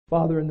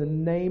Father, in the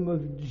name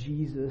of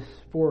Jesus,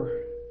 for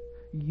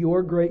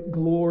your great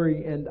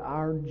glory and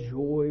our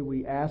joy,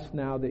 we ask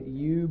now that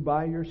you,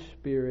 by your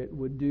Spirit,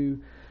 would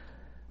do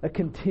a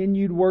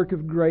continued work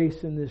of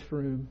grace in this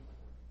room.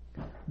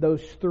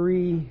 Those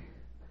three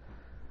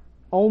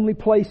only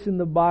place in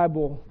the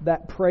Bible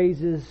that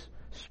praises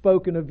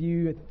spoken of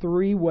you in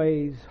three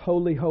ways: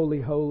 holy,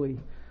 holy, holy.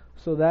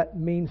 So that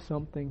means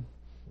something.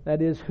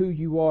 That is who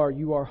you are.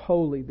 You are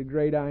holy, the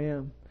great I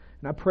am.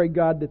 And I pray,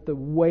 God, that the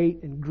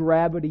weight and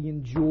gravity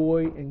and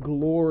joy and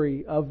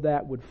glory of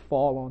that would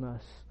fall on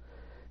us.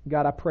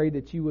 God, I pray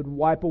that you would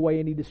wipe away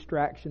any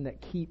distraction that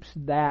keeps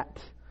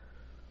that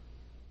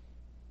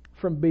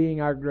from being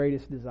our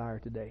greatest desire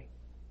today.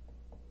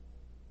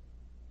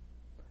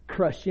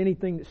 Crush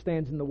anything that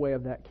stands in the way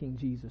of that, King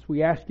Jesus.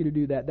 We ask you to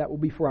do that. That will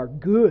be for our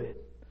good,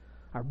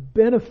 our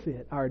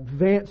benefit, our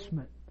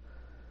advancement.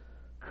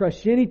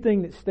 Crush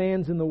anything that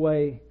stands in the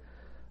way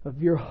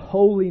of your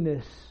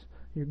holiness,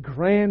 your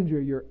grandeur,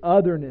 your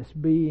otherness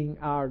being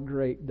our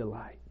great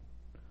delight.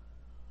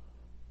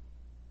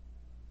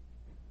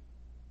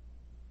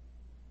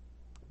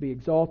 Be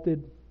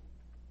exalted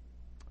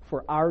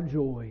for our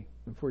joy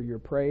and for your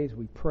praise.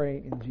 We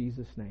pray in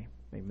Jesus' name.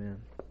 Amen.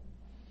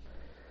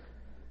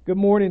 Good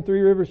morning,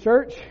 Three Rivers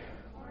Church.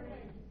 Good morning.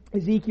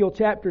 Ezekiel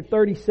chapter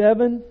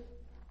 37.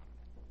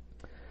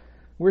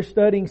 We're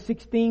studying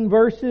 16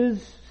 verses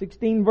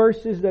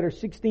that are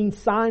 16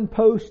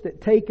 signposts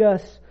that take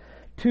us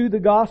to the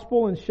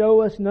gospel and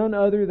show us none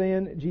other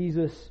than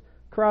Jesus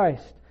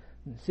Christ.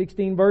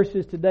 16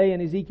 verses today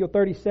in Ezekiel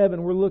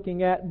 37, we're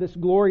looking at this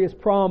glorious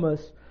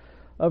promise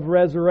of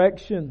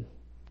resurrection.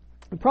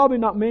 And probably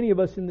not many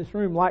of us in this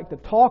room like to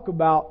talk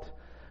about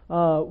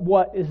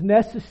what is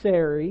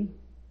necessary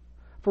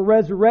for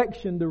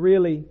resurrection to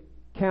really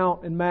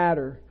count and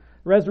matter.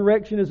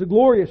 Resurrection is a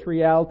glorious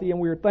reality and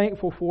we are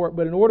thankful for it,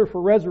 but in order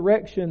for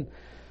resurrection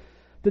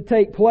to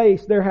take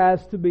place, there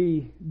has to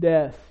be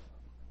death.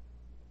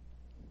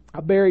 I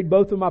buried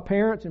both of my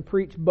parents and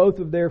preached both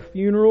of their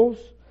funerals.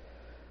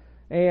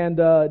 And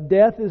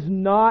death is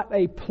not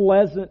a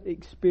pleasant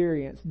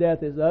experience.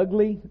 Death is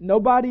ugly.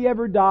 Nobody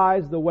ever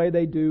dies the way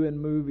they do in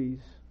movies.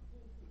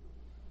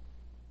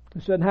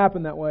 It shouldn't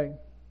happen that way.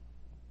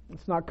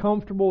 It's not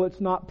comfortable. It's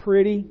not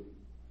pretty.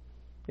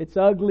 It's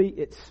ugly.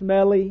 It's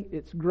smelly.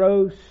 It's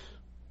gross.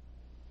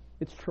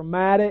 It's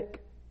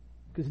traumatic.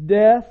 Because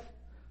death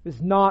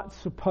is not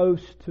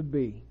supposed to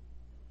be.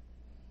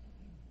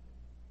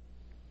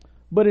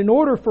 But in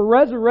order for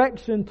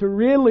resurrection to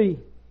really,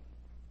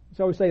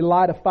 so we say,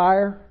 light a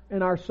fire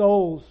in our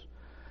souls,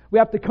 we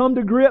have to come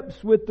to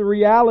grips with the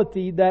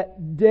reality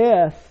that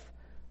death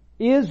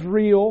is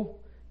real.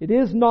 It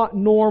is not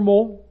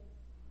normal.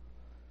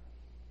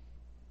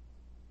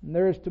 And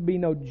there is to be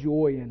no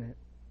joy in it.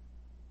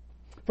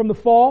 From the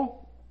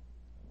fall,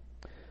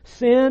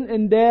 sin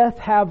and death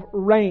have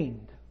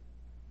reigned.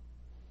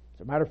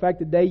 As a matter of fact,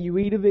 the day you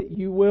eat of it,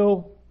 you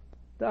will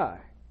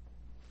die.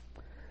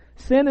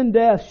 Sin and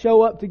death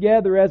show up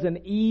together as an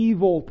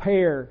evil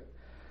pair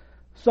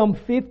some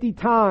 50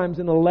 times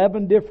in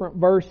 11 different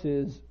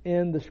verses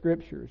in the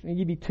Scriptures. I'll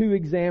give you two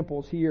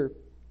examples here.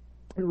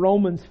 In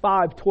Romans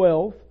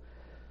 5:12,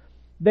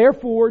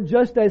 therefore,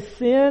 just as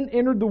sin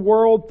entered the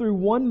world through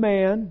one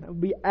man, that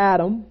would be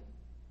Adam,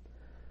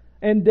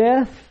 and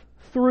death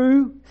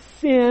through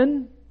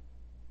sin,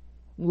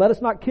 let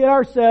us not kid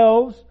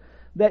ourselves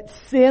that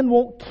sin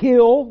won't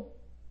kill.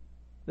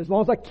 As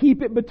long as I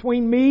keep it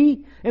between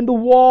me and the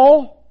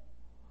wall,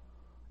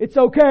 it's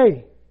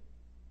okay.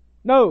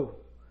 No.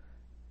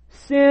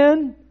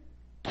 Sin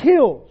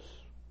kills.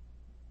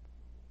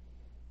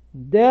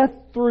 Death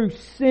through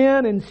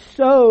sin, and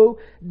so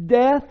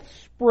death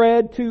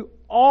spread to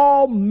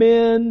all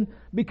men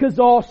because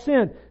all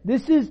sin.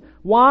 This is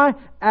why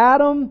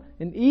Adam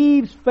and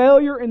Eve's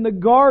failure in the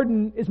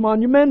garden is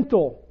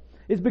monumental.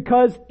 It's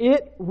because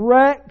it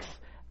wrecks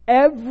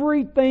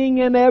everything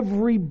and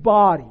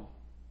everybody.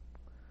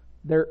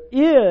 There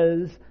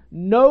is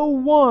no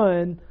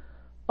one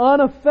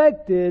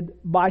unaffected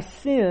by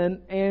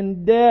sin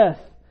and death.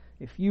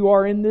 If you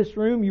are in this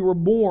room, you were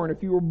born.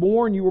 If you were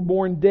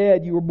born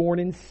dead. You were born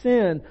in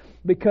sin.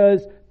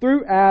 Because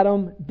through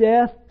Adam,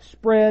 death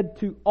spread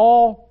to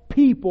all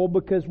people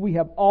because we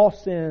have all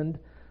sinned,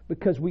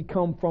 because we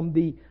come from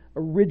the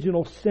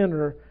original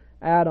sinner,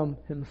 Adam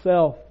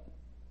himself.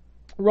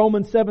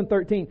 Romans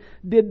 7:13.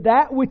 Did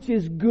that which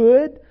is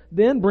good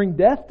then bring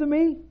death to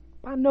me?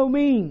 By no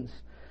means.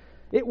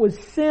 It was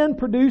sin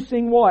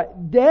producing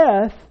what?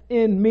 Death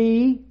in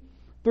me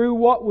through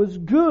what was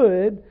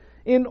good,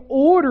 in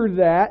order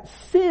that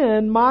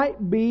sin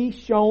might be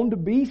shown to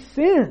be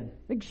sin.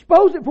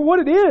 Expose it for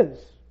what it is.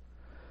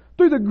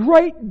 Through the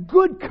great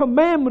good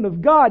commandment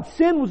of God,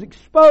 sin was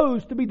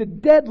exposed to be the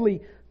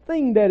deadly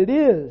thing that it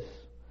is.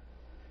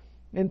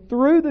 And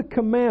through the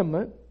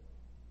commandment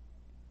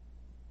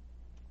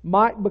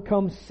might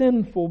become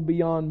sinful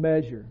beyond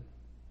measure.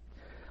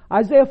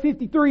 Isaiah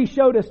 53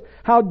 showed us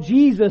how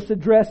Jesus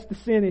addressed the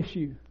sin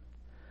issue.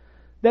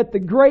 that the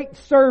great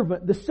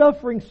servant, the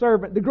suffering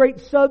servant, the great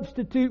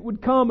substitute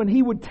would come and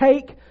He would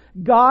take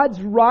God's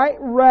right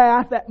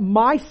wrath at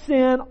my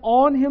sin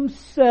on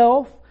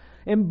Himself,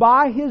 and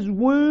by His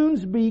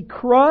wounds be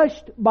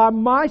crushed by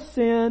my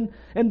sin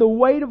and the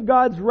weight of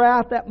God's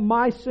wrath at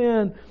my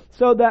sin,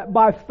 so that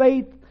by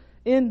faith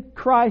in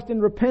Christ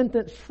and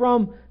repentance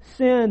from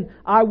sin,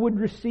 I would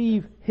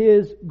receive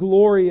His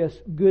glorious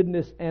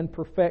goodness and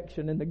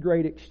perfection in the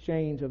great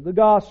exchange of the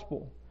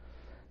gospel.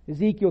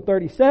 Ezekiel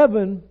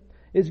 37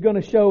 is going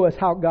to show us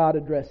how God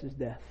addresses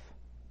death.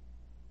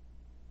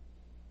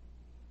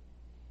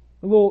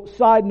 A little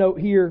side note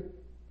here.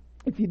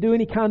 If you do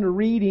any kind of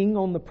reading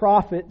on the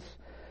prophets,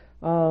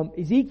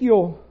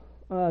 Ezekiel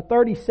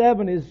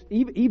 37 is,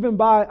 even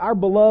by our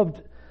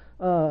beloved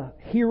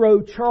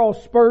hero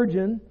Charles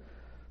Spurgeon.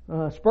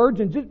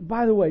 Spurgeon, just,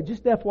 by the way,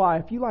 just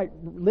FYI, if you like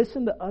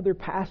listen to other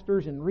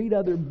pastors and read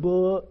other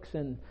books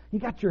and you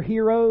got your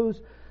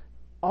heroes,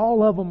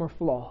 all of them are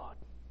flawed.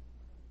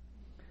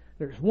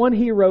 There's one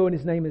hero and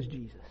His name is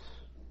Jesus.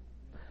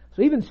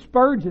 So even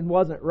Spurgeon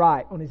wasn't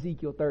right on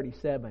Ezekiel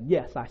 37.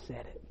 Yes, I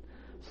said it.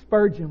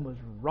 Spurgeon was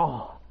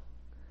wrong.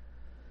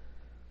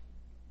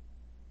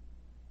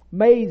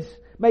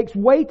 Makes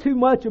way too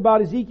much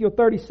about Ezekiel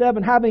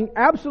 37 having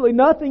absolutely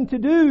nothing to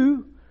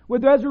do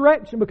with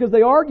resurrection, because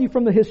they argue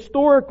from the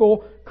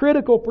historical,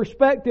 critical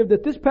perspective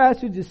that this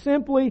passage is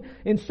simply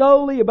and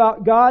solely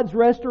about God's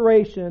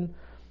restoration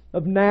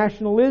of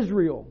national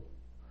Israel.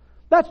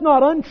 That's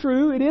not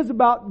untrue. It is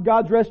about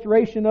God's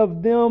restoration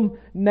of them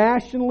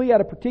nationally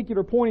at a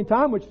particular point in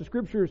time, which the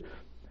Scriptures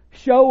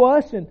show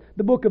us in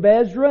the book of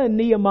Ezra and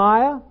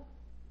Nehemiah,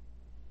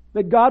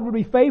 that God would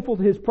be faithful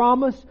to His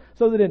promise,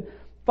 so that in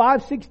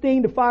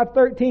 5:16 to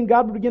 5:13,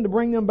 God would begin to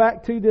bring them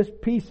back to this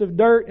piece of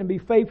dirt and be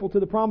faithful to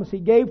the promise He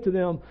gave to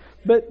them.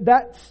 But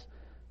that's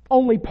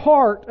only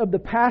part of the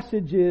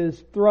passage's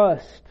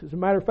thrust. As a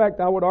matter of fact,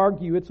 I would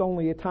argue it's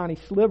only a tiny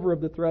sliver of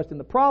the thrust. And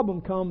the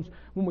problem comes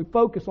when we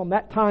focus on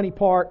that tiny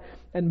part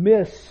and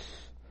miss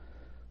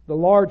the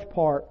large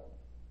part.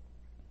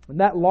 And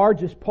that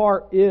largest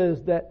part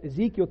is that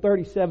Ezekiel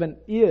 37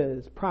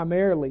 is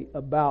primarily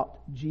about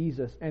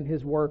Jesus and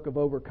His work of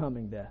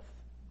overcoming death.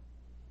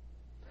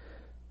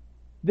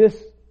 This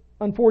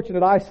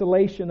unfortunate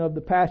isolation of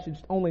the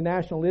passage to only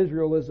national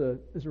Israel is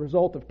a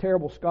result of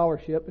terrible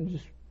scholarship. And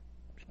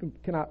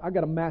I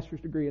got a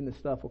master's degree in this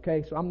stuff,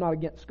 okay? So I'm not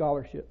against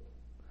scholarship.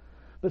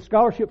 But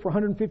scholarship for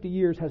 150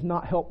 years has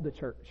not helped the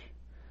church.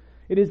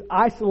 It has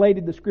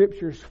isolated the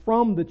Scriptures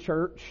from the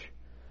church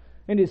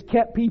and has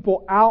kept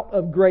people out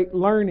of great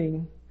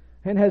learning,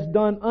 and has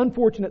done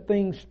unfortunate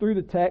things through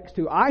the text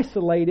to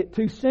isolate it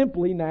to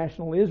simply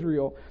national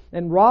Israel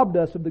and robbed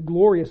us of the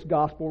glorious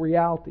gospel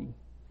reality.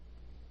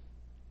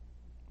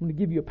 I'm going to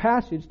give you a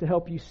passage to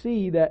help you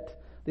see that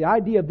the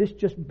idea of this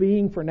just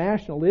being for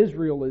national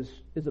Israel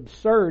is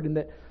absurd, and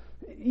that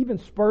even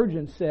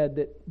Spurgeon said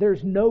that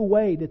there's no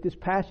way that this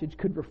passage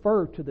could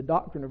refer to the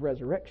doctrine of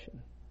resurrection.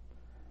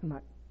 I'm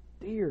like,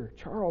 dear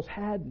Charles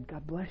Haddon,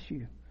 God bless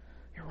you.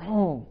 You're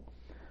wrong.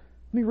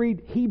 Let me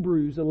read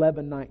Hebrews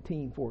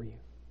 11:19 for you.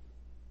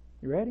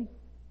 You ready?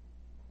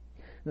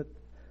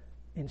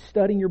 In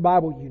studying your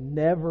Bible, you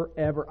never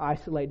ever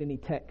isolate any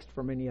text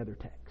from any other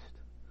text.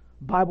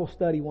 Bible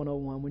Study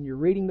 101. When you're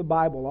reading the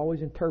Bible,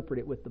 always interpret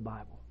it with the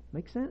Bible.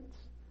 Make sense?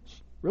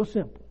 It's real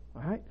simple.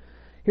 All right?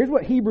 Here's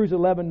what Hebrews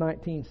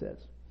 11:19 says.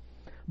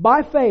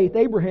 By faith,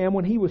 Abraham,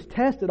 when he was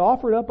tested,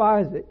 offered up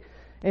Isaac,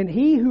 and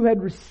he who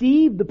had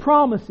received the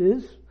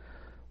promises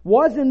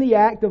was in the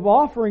act of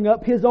offering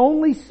up his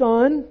only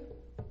son,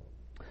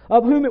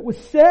 of whom it was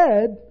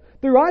said,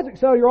 through Isaac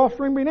shall your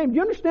offspring be named. Do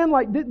you understand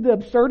the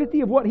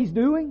absurdity of what he's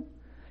doing?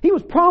 He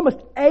was promised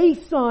a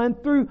son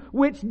through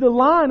which the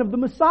line of the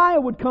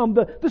Messiah would come,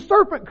 the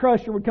serpent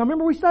crusher would come.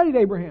 Remember, we studied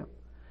Abraham.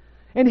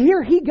 And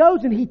here he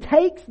goes and he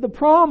takes the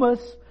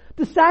promise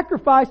to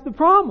sacrifice the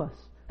promise.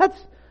 That's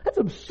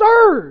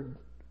absurd.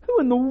 Who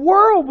in the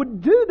world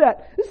would do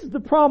that? This is the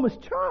promised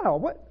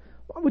child. Why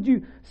would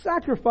you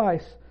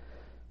sacrifice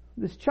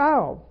this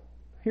child?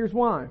 Here's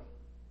why.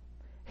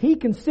 He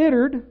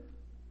considered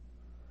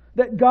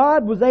that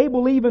God was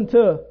able even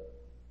to,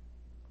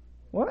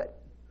 what?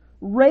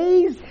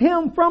 Raise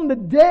him from the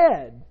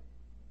dead.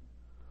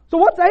 So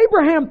what's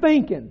Abraham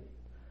thinking?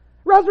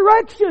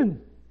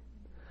 Resurrection.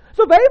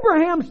 So if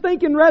Abraham's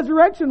thinking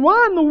resurrection,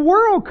 why in the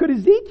world could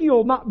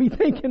Ezekiel not be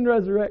thinking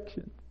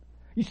resurrection?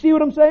 You see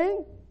what I'm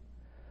saying?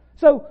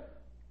 So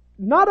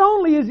not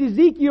only is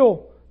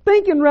Ezekiel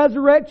thinking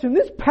resurrection,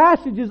 this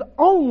passage is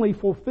only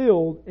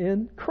fulfilled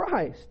in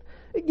Christ.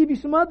 I'll give you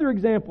some other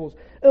examples.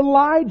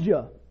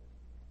 Elijah.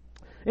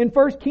 In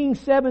 1 Kings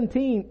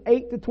 17,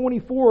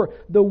 8-24,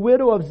 the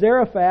widow of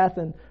Zarephath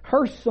and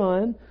her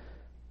son,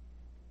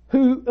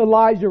 who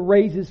Elijah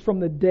raises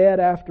from the dead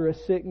after a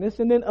sickness.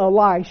 And then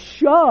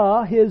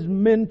Elisha, his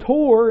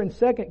mentor, in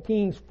 2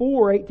 Kings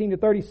 4,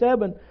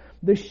 18-37,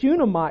 the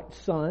Shunammite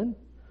son.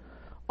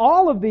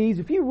 All of these,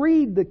 if you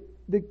read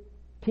the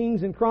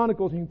Kings and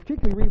Chronicles, and you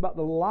particularly read about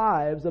the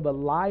lives of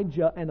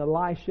Elijah and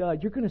Elisha,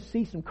 you're going to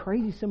see some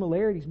crazy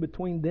similarities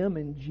between them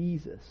and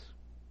Jesus.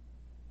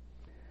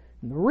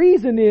 And the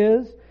reason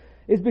is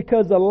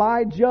because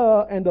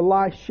Elijah and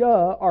Elisha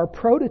are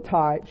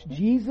prototypes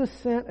Jesus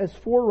sent as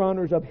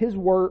forerunners of His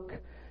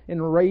work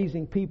in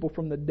raising people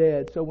from the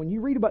dead. So when you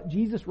read about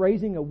Jesus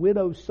raising a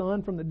widow's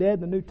son from the dead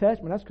in the New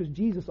Testament, that's because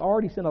Jesus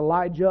already sent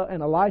Elijah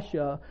and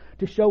Elisha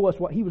to show us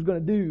what He was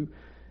going to do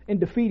in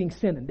defeating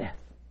sin and death.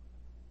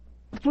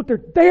 That's what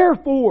they're there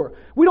for.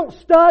 We don't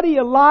study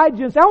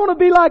Elijah and say, I want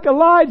to be like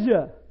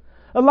Elijah.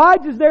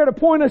 Elijah's there to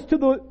point us to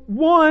the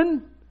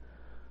one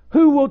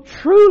who will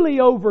truly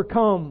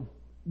overcome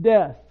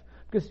death.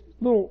 Because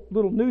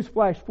little news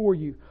flash for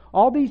you.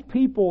 All these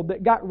people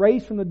that got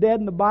raised from the dead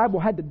in the Bible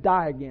had to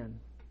die again.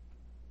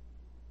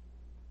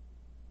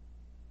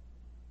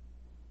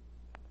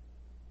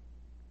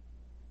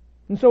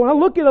 And so when I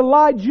look at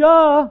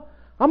Elijah,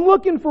 I'm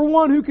looking for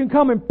one who can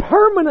come and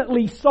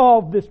permanently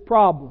solve this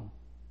problem.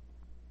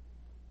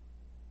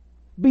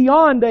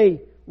 Beyond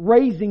a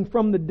raising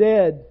from the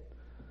dead,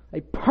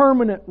 a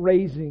permanent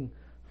raising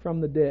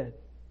from the dead.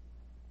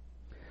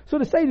 So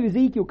to say that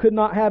Ezekiel could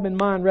not have in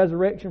mind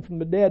resurrection from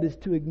the dead is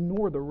to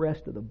ignore the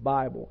rest of the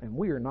Bible, and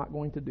we are not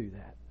going to do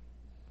that.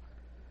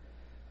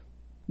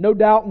 No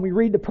doubt when we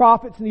read the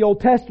prophets in the Old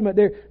Testament,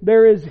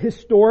 there is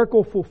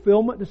historical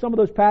fulfillment to some of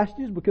those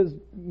passages, because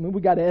when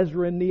we got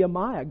Ezra and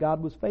Nehemiah,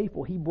 God was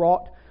faithful. He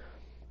brought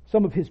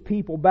some of His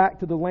people back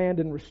to the land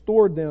and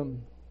restored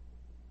them.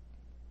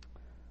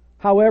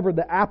 However,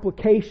 the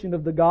application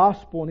of the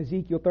gospel in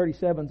Ezekiel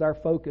 37 is our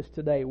focus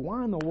today.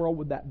 Why in the world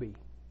would that be?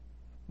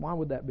 Why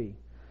would that be?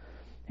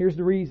 Here's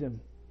the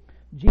reason.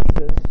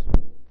 Jesus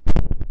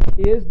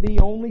is the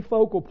only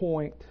focal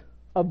point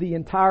of the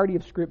entirety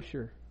of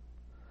Scripture,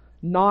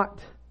 not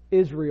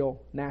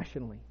Israel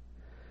nationally.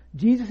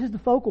 Jesus is the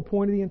focal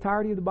point of the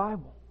entirety of the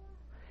Bible.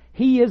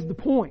 He is the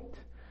point.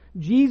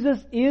 Jesus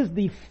is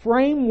the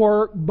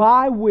framework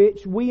by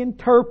which we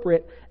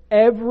interpret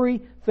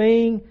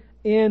everything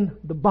in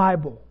the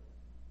Bible.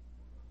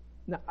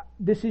 Now,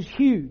 this is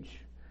huge.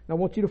 And I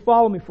want you to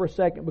follow me for a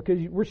second, because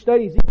we're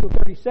studying Ezekiel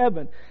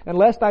 37. And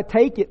lest I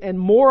take it and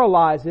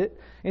moralize it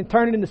and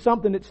turn it into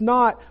something it's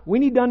not, we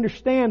need to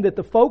understand that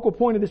the focal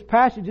point of this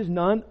passage is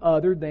none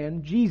other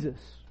than Jesus.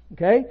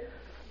 Okay?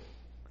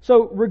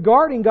 So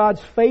regarding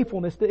God's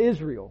faithfulness to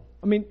Israel,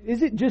 I mean,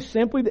 is it just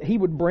simply that He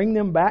would bring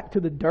them back to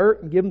the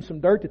dirt and give them some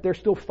dirt that they're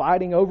still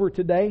fighting over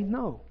today?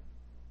 No.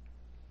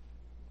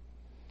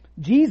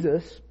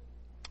 Jesus,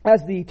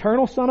 as the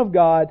eternal Son of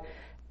God,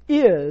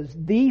 is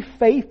the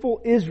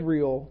faithful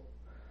Israel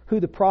who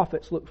the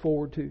prophets look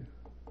forward to.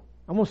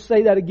 I'm going to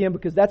say that again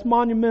because that's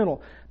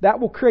monumental. That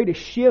will create a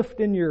shift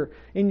in your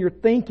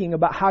thinking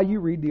about how you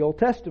read the Old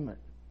Testament.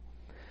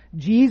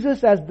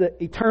 Jesus, as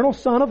the eternal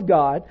Son of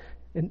God,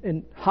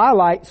 and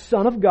highlight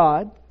Son of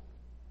God,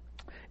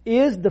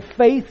 is the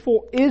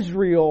faithful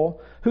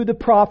Israel who the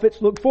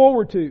prophets look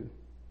forward to.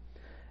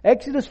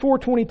 Exodus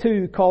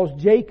 4:22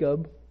 calls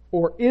Jacob,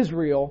 or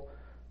Israel,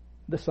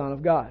 the Son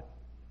of God.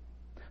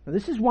 Now,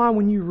 this is why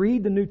when you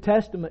read the New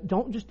Testament,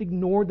 don't just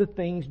ignore the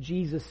things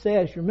Jesus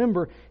says.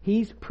 Remember,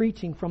 He's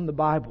preaching from the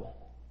Bible.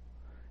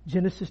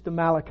 Genesis to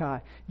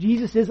Malachi.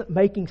 Jesus isn't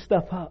making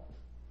stuff up.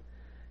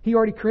 He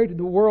already created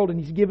the world and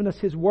He's given us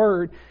His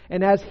Word.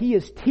 And as He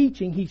is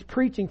teaching, He's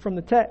preaching from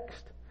the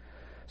text.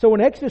 So when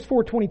Exodus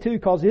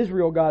 4:22 calls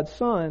Israel God's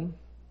Son,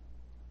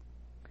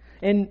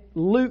 and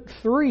Luke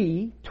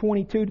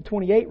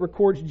 3:22-28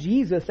 records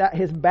Jesus at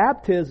His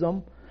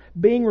baptism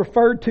being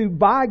referred to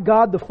by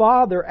God the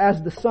Father as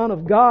the Son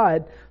of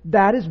God,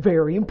 that is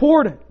very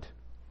important.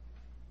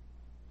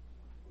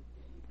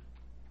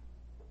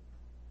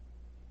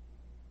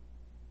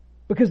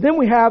 Because then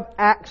we have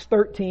Acts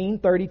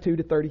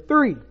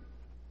 13:32-33.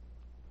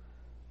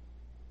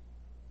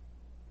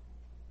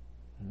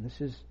 And this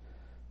is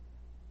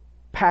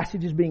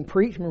passages being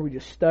preached. Remember, we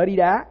just studied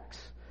Acts.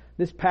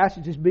 This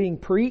passage is being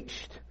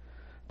preached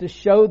to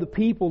show the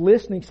people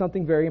listening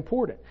something very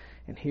important.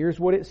 And here's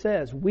what it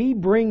says. We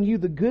bring you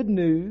the good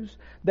news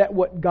that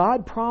what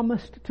God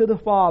promised to the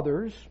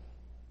fathers,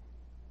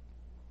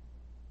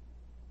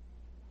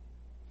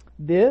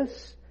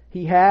 this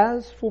He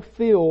has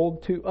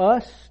fulfilled to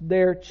us,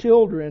 their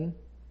children,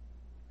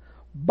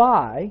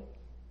 by...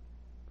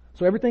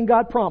 So everything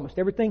God promised,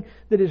 everything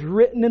that is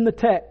written in the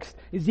text,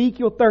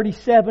 Ezekiel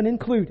 37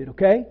 included,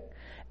 okay?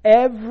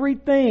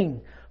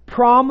 Everything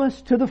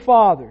promised to the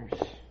fathers,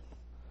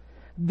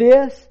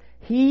 this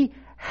He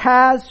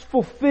has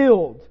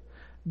fulfilled.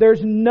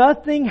 There's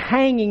nothing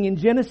hanging in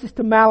Genesis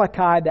to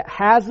Malachi that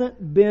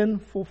hasn't been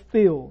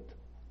fulfilled.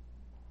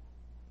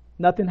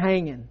 Nothing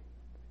hanging.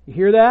 You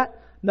hear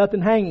that?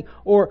 Nothing hanging.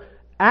 Or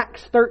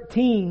Acts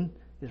 13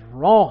 is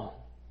wrong.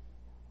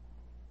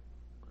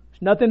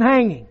 There's nothing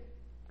hanging.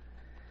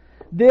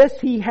 This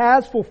He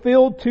has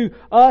fulfilled to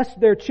us,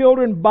 their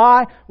children,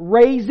 by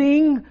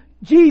raising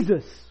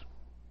Jesus.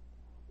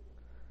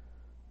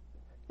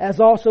 As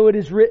also it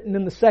is written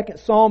in the second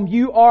Psalm,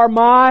 you are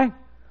my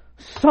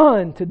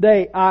Son,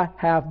 today I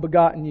have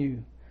begotten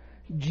you.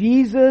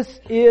 Jesus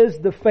is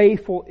the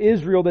faithful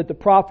Israel that the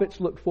prophets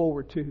look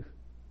forward to.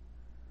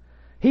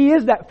 He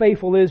is that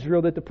faithful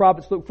Israel that the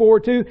prophets look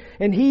forward to,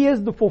 and He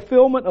is the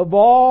fulfillment of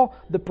all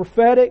the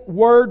prophetic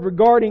word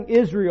regarding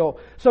Israel.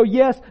 So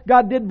yes,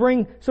 God did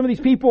bring some of these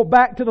people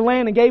back to the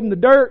land and gave them the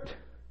dirt,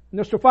 and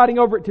they're still fighting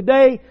over it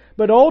today,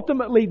 but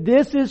ultimately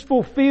this is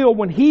fulfilled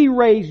when He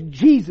raised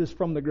Jesus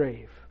from the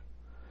grave.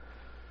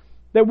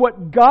 That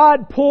what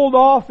God pulled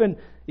off in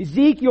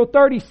Ezekiel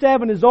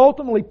 37 is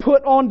ultimately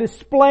put on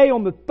display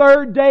on the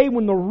third day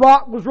when the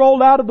rock was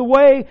rolled out of the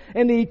way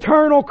and the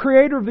eternal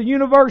Creator of the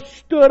universe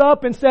stood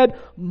up and said,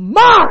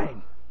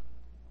 "Mine!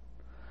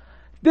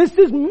 This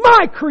is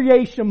my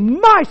creation,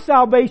 my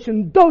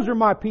salvation, those are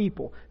my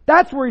people."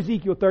 That's where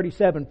Ezekiel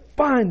 37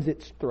 finds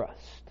its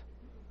thrust.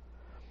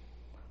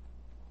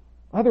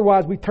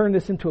 Otherwise, we turn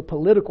this into a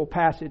political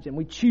passage and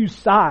we choose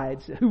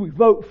sides, who we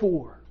vote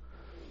for,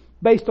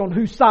 based on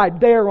whose side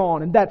they're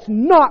on. And that's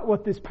not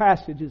what this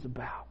passage is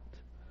about.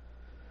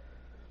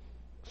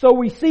 So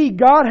we see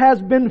God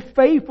has been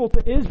faithful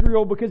to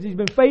Israel because He's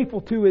been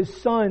faithful to His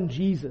Son,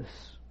 Jesus.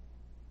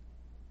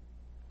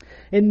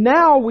 And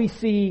now we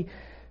see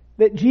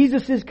that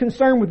Jesus is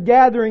concerned with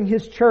gathering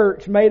His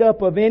church made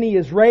up of any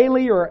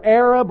Israeli or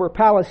Arab or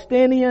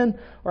Palestinian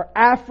or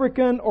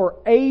African or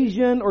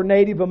Asian or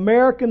Native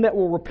American that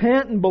will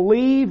repent and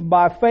believe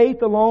by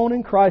faith alone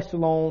in Christ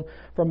alone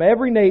from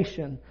every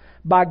nation,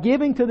 by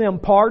giving to them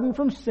pardon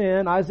from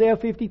sin, Isaiah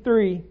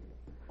 53,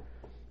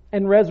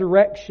 and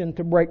resurrection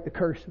to break the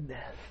curse of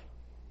death.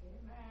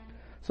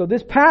 So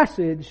this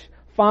passage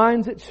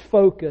finds its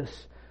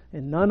focus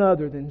in none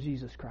other than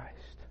Jesus Christ.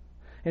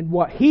 And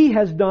what He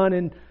has done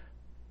in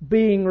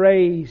being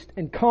raised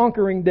and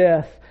conquering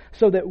death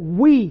so that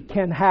we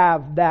can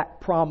have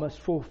that promise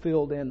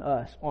fulfilled in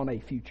us on a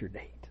future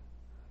date.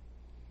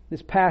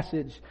 This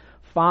passage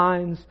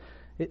finds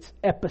its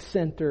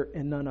epicenter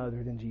in none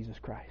other than Jesus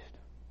Christ.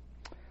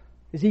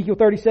 Ezekiel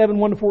 37,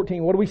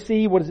 1-14. What do we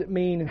see? What does it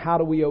mean? And how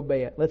do we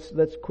obey it?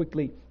 Let's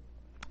quickly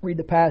read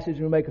the passage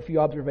and we'll make a few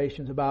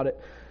observations about it.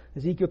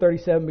 Ezekiel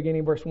 37, beginning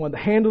in verse 1. The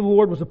hand of the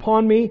Lord was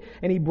upon me,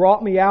 and He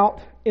brought me out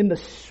in the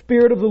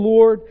Spirit of the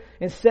Lord,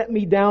 and set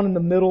me down in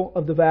the middle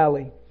of the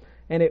valley,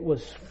 and it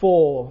was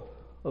full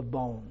of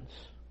bones.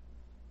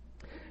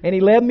 And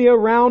He led me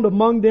around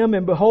among them,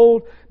 and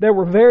behold, there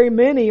were very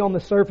many on the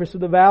surface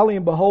of the valley,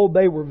 and behold,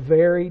 they were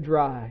very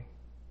dry.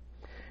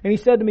 And He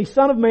said to me,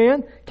 Son of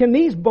man, can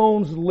these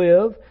bones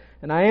live?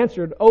 And I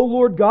answered, O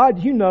Lord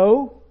God, you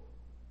know.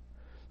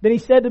 Then He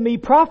said to me,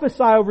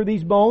 prophesy over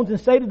these bones and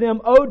say to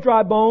them, O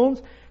dry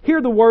bones, hear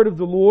the word of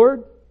the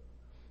Lord.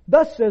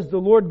 Thus says the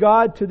Lord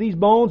God to these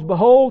bones,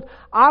 behold,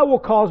 I will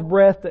cause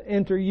breath to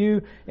enter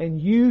you,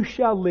 and you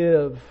shall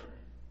live.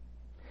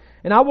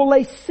 And I will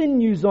lay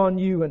sinews on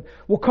you, and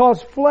will cause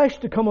flesh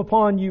to come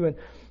upon you, and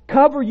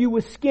cover you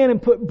with skin,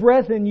 and put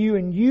breath in you,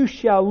 and you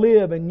shall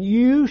live, and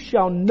you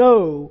shall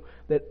know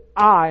that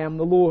I am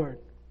the Lord.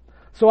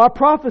 So I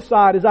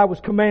prophesied as I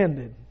was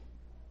commanded.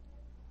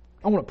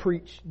 I want to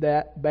preach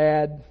that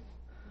bad.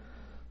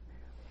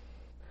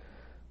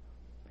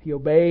 He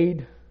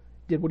obeyed,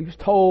 did what He was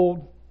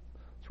told.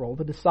 It's the role of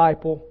a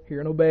disciple, hear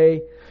and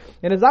obey.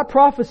 And as I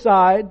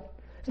prophesied,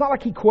 it's not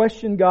like He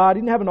questioned God.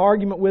 He didn't have an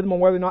argument with Him on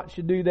whether or not He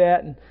should do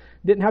that, and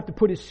didn't have to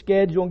put His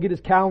schedule and get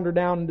His calendar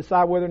down and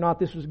decide whether or not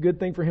this was a good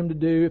thing for Him to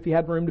do, if He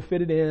had room to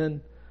fit it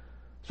in.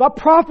 So I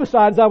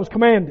prophesied as I was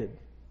commanded.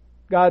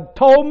 God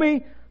told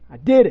me, I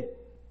did it.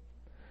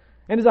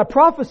 And as I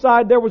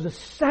prophesied, there was a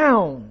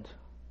sound.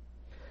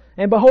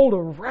 And behold, a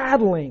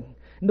rattling.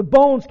 And the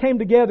bones came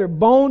together,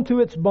 bone to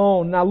its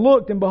bone. And I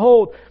looked, and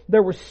behold,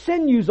 there were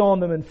sinews on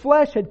them, and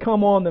flesh had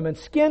come on them, and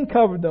skin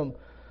covered them.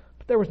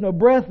 But there was no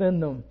breath in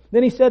them.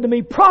 Then He said to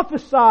me,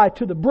 prophesy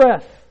to the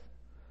breath.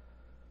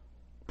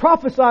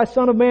 Prophesy,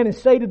 Son of man, and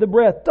say to the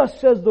breath, thus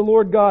says the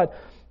Lord God,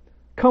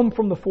 come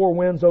from the four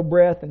winds, O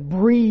breath, and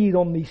breathe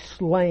on these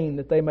slain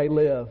that they may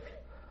live.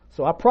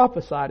 So I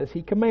prophesied as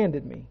He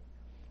commanded me.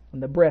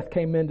 And the breath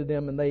came into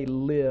them, and they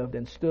lived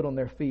and stood on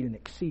their feet, an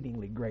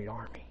exceedingly great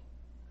army.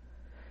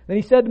 Then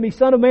He said to me,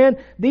 Son of man,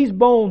 these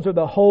bones are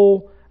the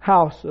whole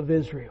house of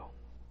Israel.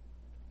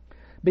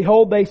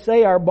 Behold, they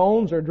say, our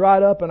bones are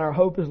dried up and our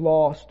hope is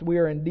lost. We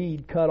are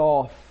indeed cut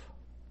off.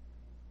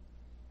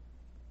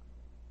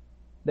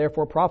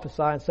 Therefore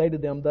prophesy and say to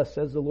them, thus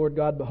says the Lord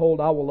God,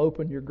 behold, I will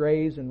open your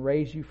graves and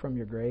raise you from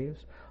your graves,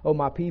 O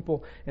my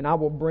people, and I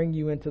will bring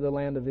you into the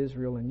land of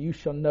Israel, and you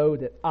shall know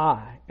that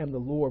I am the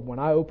Lord when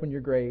I open your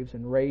graves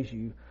and raise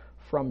you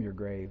from your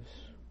graves,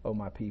 O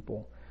my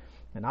people.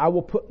 And I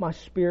will put my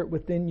spirit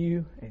within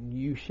you, and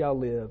you shall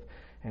live.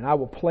 And I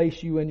will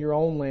place you in your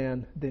own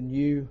land, then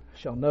you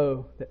shall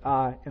know that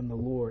I am the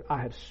Lord.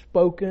 I have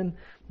spoken,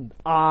 and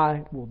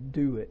I will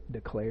do it,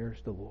 declares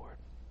the Lord.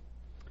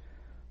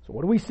 So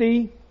what do we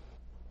see?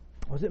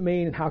 What does it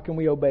mean, and how can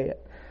we obey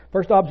it?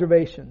 First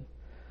observation.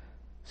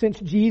 Since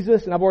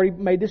Jesus, and I've already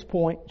made this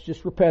point, it's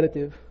just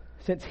repetitive,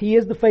 since He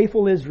is the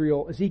faithful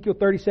Israel, Ezekiel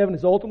 37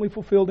 is ultimately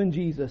fulfilled in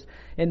Jesus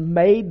and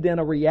made then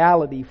a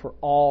reality for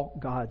all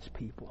God's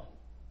people.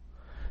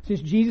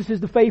 Since Jesus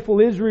is the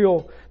faithful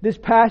Israel, this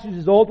passage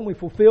is ultimately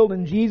fulfilled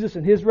in Jesus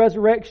and His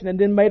resurrection and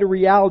then made a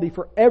reality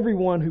for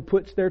everyone who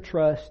puts their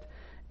trust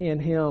in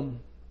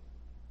Him.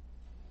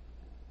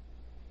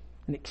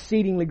 An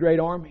exceedingly great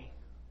army.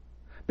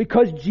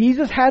 Because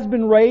Jesus has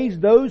been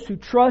raised, those who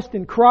trust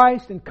in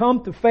Christ and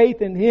come to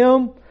faith in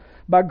Him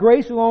by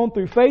grace alone,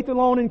 through faith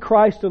alone, in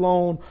Christ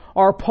alone,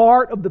 are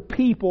part of the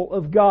people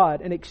of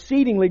God. An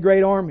exceedingly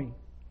great army.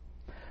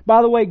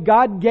 By the way,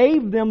 God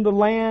gave them the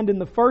land in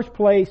the first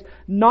place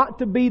not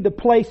to be the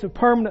place of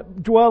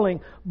permanent dwelling,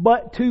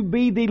 but to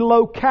be the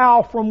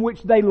locale from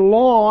which they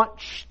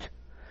launched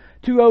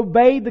to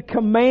obey the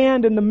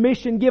command and the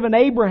mission given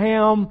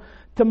Abraham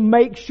to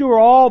make sure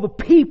all the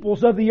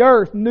peoples of the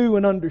earth knew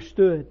and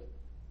understood.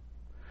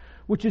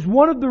 Which is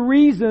one of the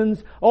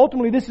reasons,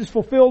 ultimately, this is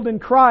fulfilled in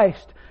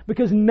Christ.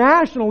 Because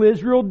national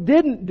Israel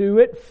didn't do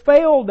it,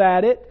 failed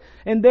at it,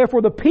 and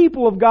therefore the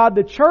people of God,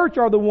 the church,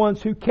 are the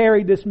ones who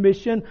carried this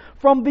mission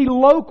from the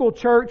local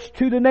church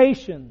to the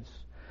nations.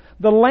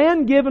 The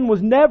land given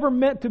was never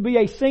meant to be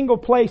a single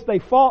place they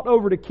fought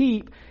over to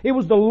keep. It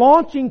was the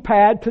launching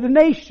pad to the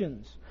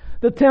nations.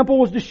 The temple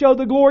was to show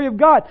the glory of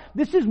God.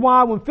 This is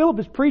why when Philip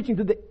is preaching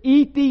to the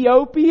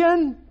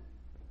Ethiopian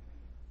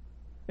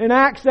in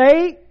Acts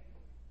 8,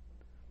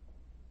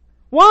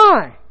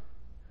 why?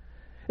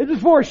 It was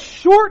for a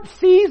short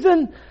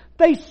season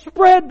they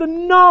spread the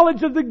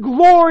knowledge of the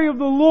glory of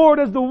the Lord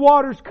as the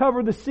waters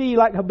cover the sea,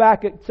 like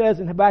Habakkuk says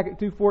in Habakkuk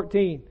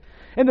 2:14.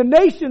 And the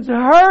nations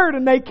heard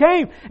and they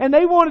came and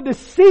they wanted to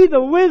see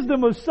the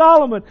wisdom of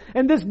Solomon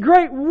and this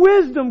great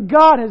wisdom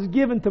God has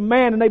given to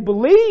man, and they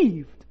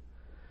believed.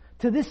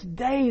 To this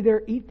day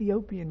they're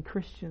Ethiopian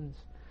Christians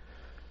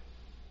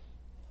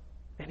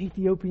and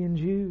Ethiopian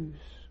Jews,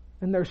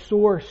 and their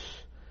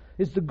source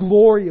is the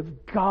glory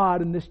of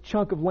God in this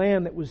chunk of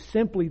land that was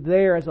simply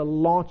there as a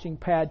launching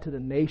pad to the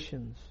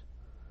nations.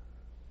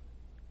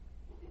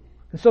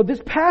 And so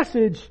this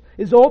passage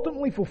is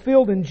ultimately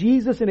fulfilled in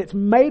Jesus, and it's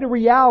made a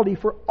reality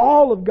for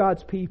all of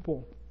God's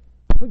people.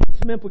 We'll get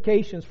some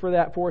implications for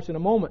that for us in a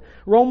moment.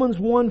 Romans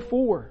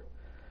 1:4,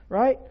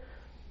 right?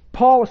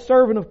 Paul, a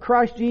servant of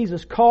Christ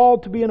Jesus,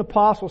 called to be an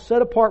apostle,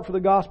 set apart for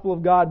the gospel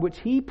of God, which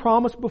He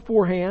promised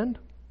beforehand.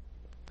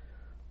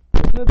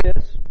 Listen to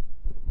this.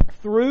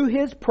 Through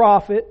His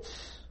prophets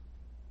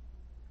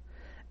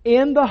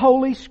in the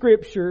Holy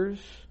Scriptures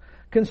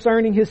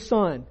concerning His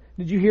Son.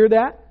 Did you hear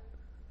that?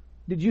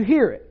 Did you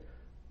hear it?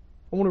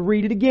 I want to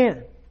read it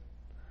again.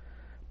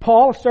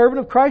 Paul, a servant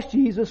of Christ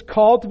Jesus,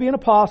 called to be an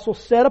apostle,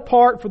 set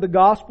apart for the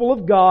gospel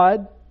of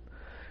God,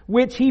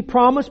 which He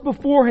promised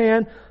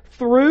beforehand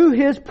through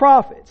His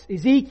prophets,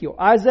 Ezekiel,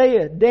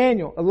 Isaiah,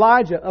 Daniel,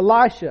 Elijah,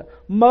 Elisha,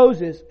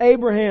 Moses,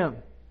 Abraham,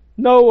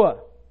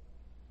 Noah.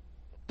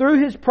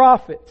 Through His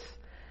prophets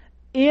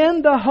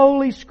in the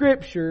Holy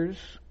Scriptures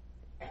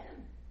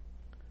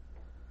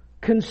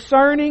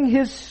concerning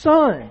His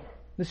Son.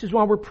 This is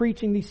why we're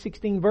preaching these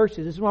 16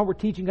 verses. This is why we're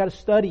teaching how to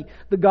study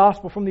the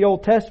gospel from the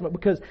Old Testament,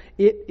 because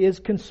it is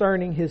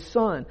concerning His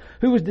Son,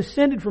 who was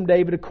descended from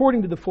David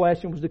according to the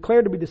flesh and was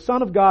declared to be the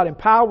Son of God in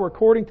power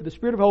according to the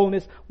Spirit of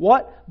holiness.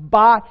 What?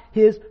 By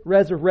His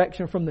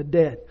resurrection from the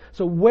dead.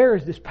 So where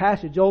is this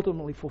passage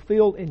ultimately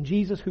fulfilled? In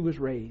Jesus, who was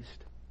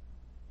raised.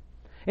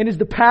 And is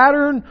the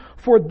pattern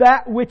for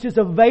that which is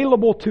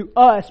available to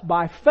us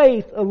by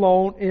faith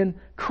alone in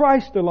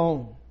Christ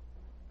alone.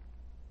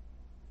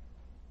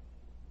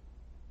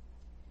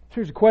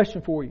 Here's a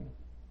question for you.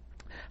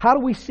 How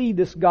do we see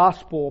this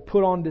gospel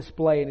put on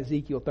display in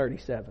Ezekiel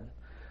 37?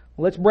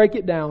 Well, let's break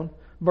it down,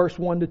 verse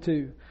 1 to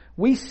 2.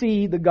 We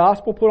see the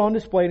gospel put on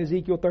display in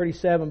Ezekiel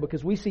 37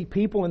 because we see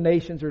people and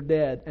nations are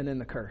dead and in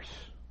the curse.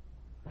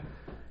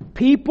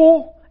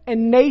 People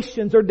and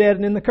nations are dead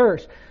and in the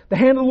curse. The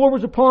hand of the Lord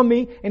was upon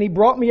me, and He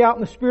brought me out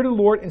in the Spirit of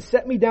the Lord and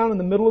set me down in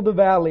the middle of the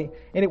valley,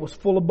 and it was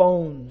full of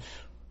bones.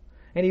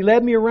 And He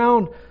led me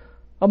around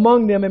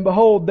among them, and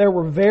behold, there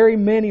were very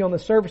many on the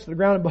surface of the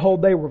ground, and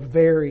behold, they were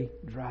very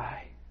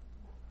dry.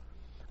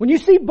 When you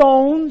see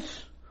bones,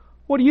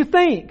 what do you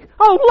think?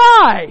 Oh,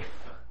 life!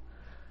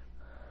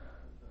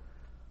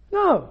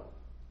 No.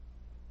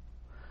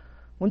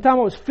 One time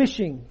I was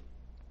fishing.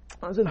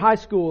 I was in high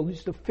school. I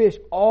used to fish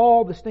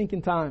all the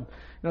stinking time.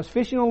 And I was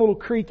fishing on a little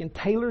creek in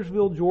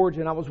Taylorsville,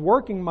 Georgia, and I was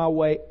working my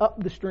way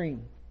up the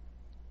stream.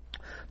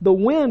 The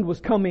wind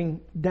was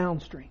coming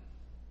downstream.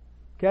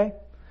 Okay?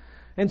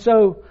 And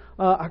so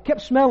I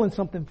kept smelling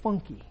something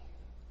funky.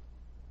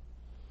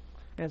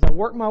 As I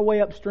worked my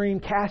way upstream,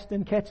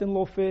 casting, catching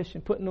little fish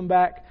and putting them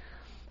back,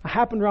 I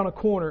happened around a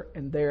corner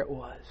and there it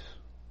was.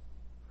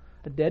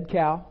 A dead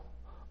cow,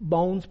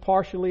 bones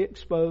partially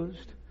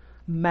exposed,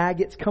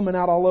 maggots coming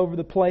out all over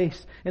the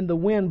place, and the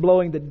wind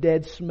blowing the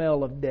dead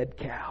smell of dead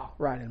cow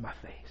right in my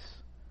face.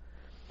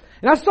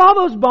 And I saw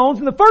those bones,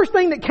 and the first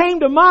thing that came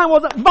to mind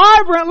was a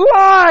vibrant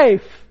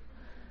life.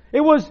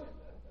 It was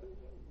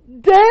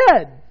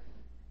dead.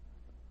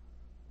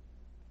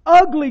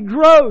 Ugly,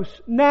 gross,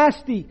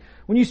 nasty.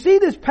 When you see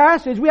this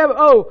passage, we have,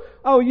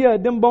 oh yeah,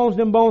 them bones,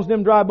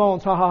 them dry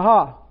bones, ha ha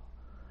ha.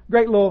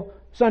 Great little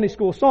Sunday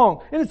school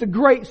song. And it's a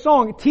great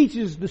song. It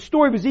teaches the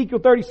story of Ezekiel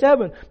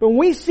 37. But when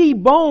we see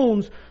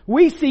bones,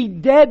 we see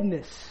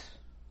deadness.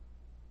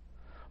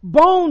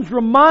 Bones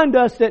remind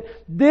us that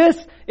this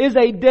is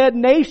a dead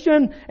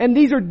nation and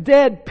these are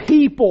dead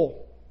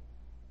people.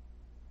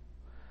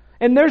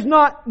 And there's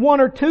not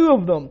one or two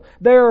of them.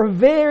 There are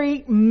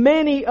very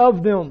many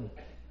of them.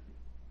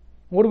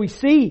 What do we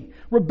see?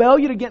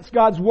 Rebellion against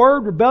God's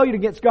Word, rebellion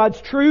against God's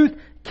truth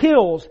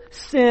kills.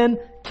 Sin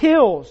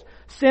kills.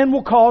 Sin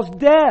will cause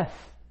death.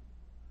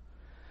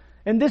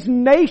 And this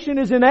nation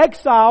is in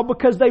exile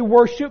because they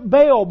worship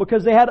Baal,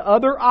 because they had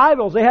other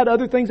idols. They had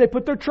other things they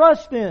put their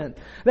trust in.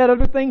 They had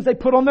other things they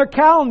put on their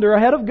calendar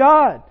ahead of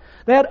God.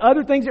 They had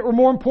other things that were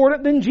more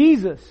important than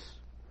Jesus.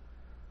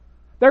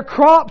 Their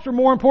crops were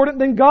more important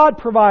than God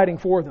providing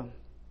for them.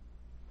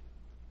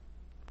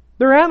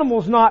 Their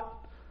animals not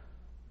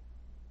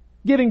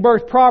giving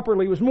birth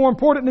properly was more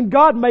important than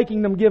God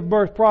making them give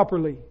birth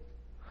properly.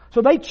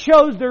 So they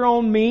chose their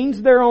own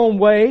means, their own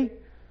way,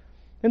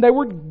 and they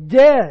were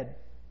dead.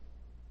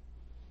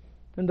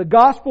 And the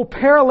gospel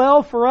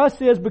parallel for us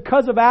is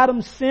because of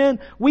Adam's sin,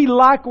 we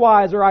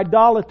likewise are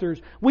idolaters.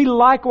 We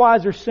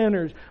likewise are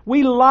sinners.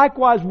 We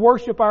likewise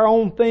worship our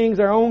own things,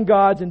 our own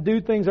gods, and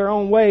do things our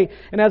own way.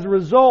 And as a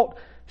result,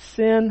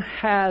 sin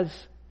has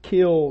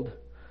killed.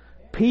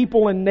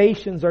 People and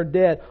nations are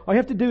dead. All you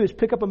have to do is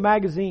pick up a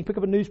magazine, pick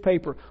up a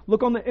newspaper,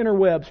 look on the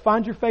interwebs,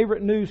 find your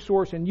favorite news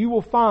source, and you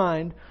will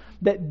find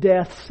that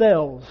death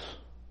sells.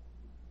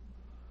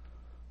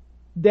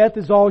 Death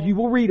is all you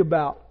will read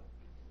about.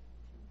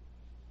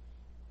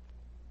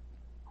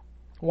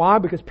 Why?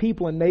 Because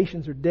people and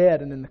nations are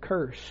dead and in the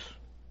curse.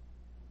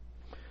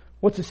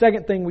 What's the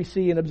second thing we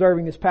see in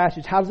observing this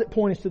passage? How does it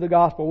point us to the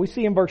gospel? We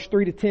see in verse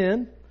 3 to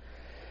 10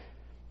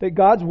 that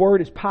God's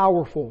Word is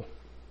powerful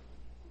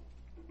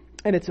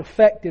and it's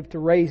effective to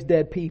raise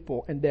dead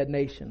people and dead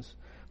nations.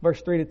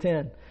 Verse 3 to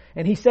 10.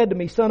 And he said to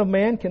me, Son of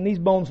man, can these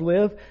bones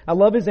live? I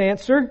love his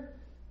answer.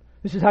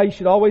 This is how you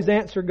should always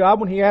answer God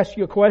when He asks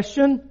you a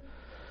question.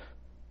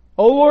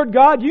 Oh Lord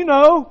God, you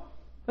know.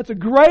 That's a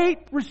great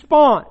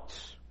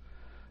response.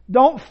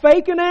 Don't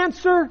fake an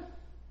answer.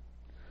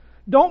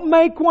 Don't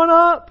make one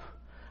up.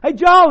 Hey,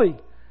 Jolly,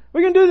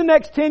 we're going to do the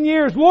next 10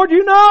 years. Lord,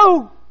 you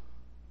know.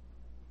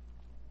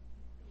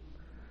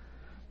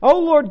 Oh,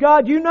 Lord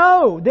God, you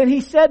know. Then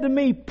He said to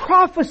me,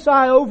 prophesy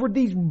over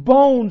these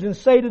bones and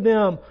say to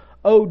them,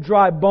 O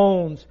dry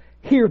bones,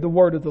 hear the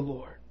word of the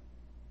Lord.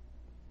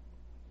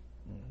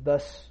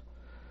 Thus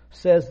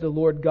says the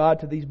Lord God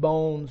to these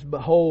bones,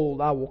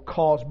 behold, I will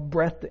cause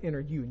breath to enter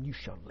you and you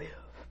shall live.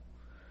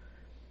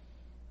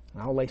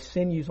 I will lay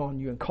sinews on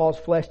you and cause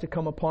flesh to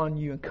come upon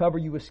you and cover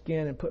you with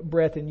skin and put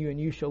breath in you and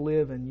you shall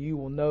live and you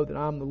will know that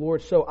I am the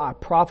Lord. So I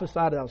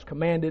prophesied as I was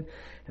commanded.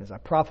 And as I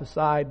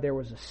prophesied, there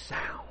was a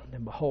sound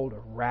and behold, a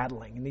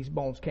rattling. And these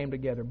bones came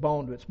together,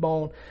 bone to its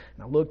bone.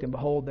 And I looked and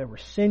behold, there were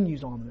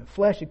sinews on them and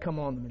flesh had come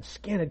on them and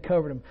skin had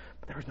covered them,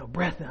 but there was no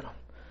breath in them.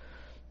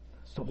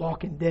 It's the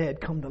walking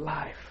dead come to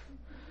life.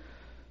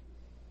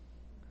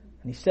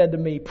 And He said to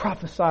me,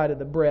 prophesy to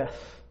the breath.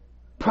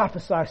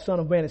 Prophesy, Son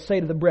of man, and say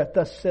to the breath,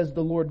 thus says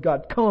the Lord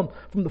God, come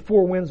from the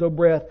four winds, O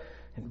breath,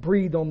 and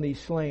breathe on these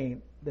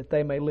slain, that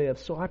they may live.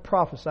 So I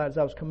prophesied as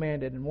I was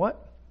commanded, and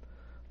what?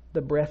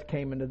 The breath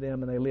came into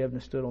them, and they lived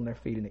and stood on their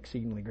feet, an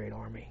exceedingly great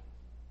army.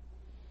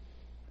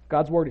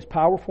 God's Word is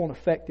powerful and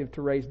effective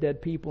to raise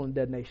dead people and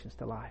dead nations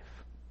to life.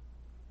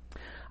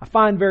 I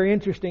find very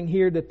interesting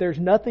here that there's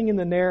nothing in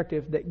the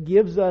narrative that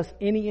gives us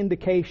any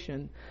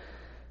indication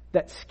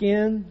that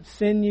skin,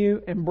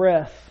 sinew, and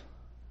breath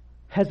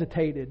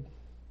hesitated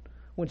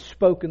when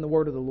spoken the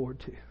word of the Lord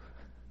to.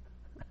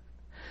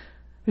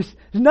 There's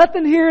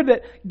nothing here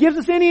that gives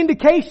us any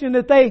indication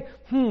that they,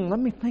 let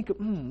me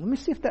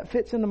see if that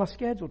fits into my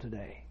schedule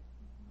today.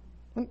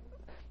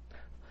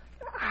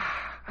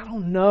 I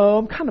don't know,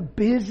 I'm kind of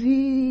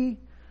busy.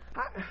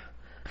 I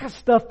got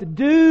stuff to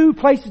do,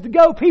 places to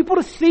go, people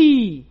to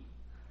see.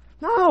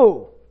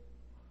 No.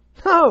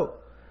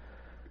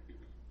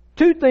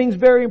 Two things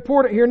very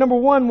important here. Number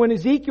one, when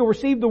Ezekiel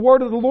received the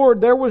word of the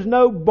Lord, there was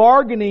no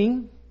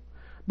bargaining.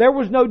 There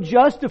was no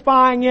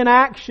justifying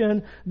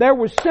inaction. There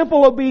was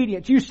simple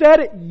obedience. You said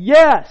it?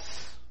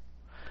 Yes.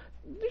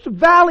 There's a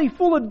valley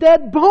full of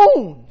dead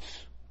bones.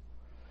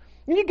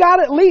 And you got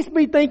to at least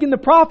be thinking the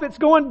prophet's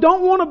going,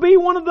 don't want to be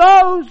one of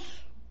those.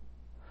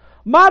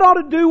 Might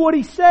ought to do what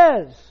he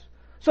says.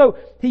 So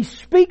he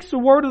speaks the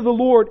word of the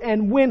Lord,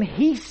 and when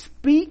he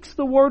speaks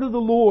the word of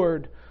the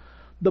Lord,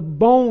 the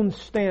bones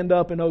stand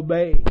up and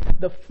obey.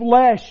 The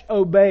flesh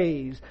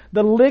obeys.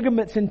 The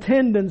ligaments and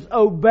tendons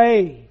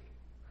obey.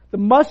 The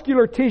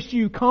muscular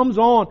tissue comes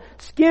on.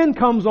 Skin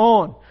comes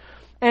on.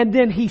 And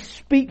then He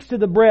speaks to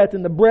the breath,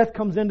 and the breath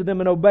comes into them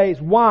and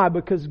obeys. Why?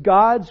 Because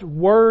God's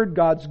Word,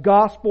 God's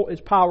Gospel is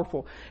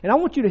powerful. And I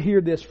want you to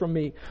hear this from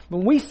me.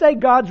 When we say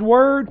God's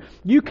Word,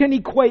 you can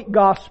equate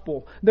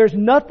gospel. There's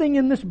nothing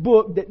in this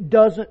book that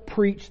doesn't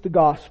preach the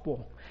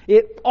gospel.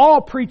 It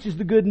all preaches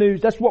the good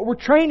news. That's what we're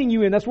training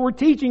you in. That's what we're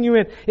teaching you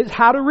in. It's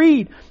how to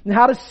read and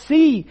how to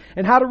see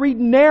and how to read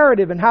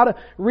narrative and how to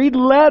read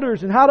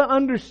letters and how to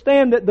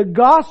understand that the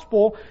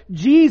gospel,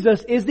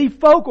 Jesus, is the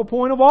focal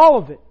point of all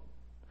of it.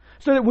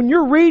 So that when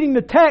you're reading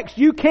the text,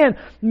 you can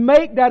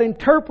make that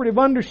interpretive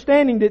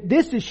understanding that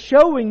this is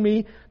showing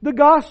me the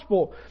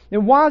gospel.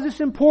 And why is this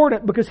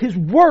important? Because His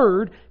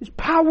Word is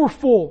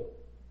powerful.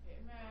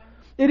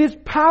 It is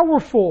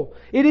powerful.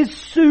 It is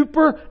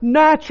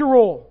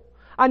supernatural.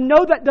 I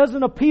know that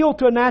doesn't appeal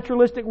to a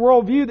naturalistic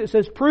worldview that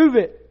says prove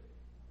it.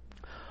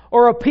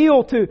 Or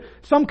appeal to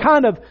some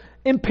kind of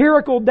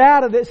empirical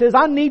data that says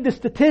I need the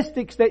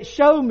statistics that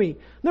show me.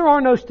 There are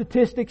no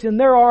statistics and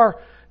there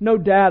are no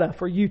data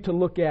for you to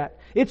look at.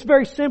 It's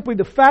very simply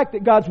the fact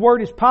that God's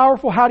Word is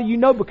powerful. How do you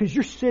know? Because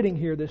you're sitting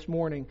here this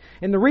morning.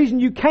 And the reason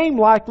you came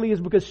likely is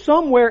because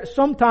somewhere at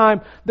some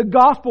time the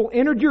gospel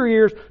entered your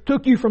ears,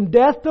 took you from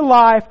death to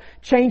life,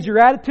 changed your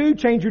attitude,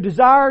 changed your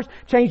desires,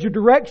 changed your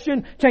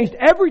direction, changed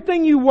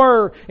everything you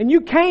were. And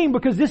you came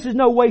because this is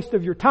no waste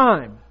of your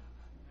time.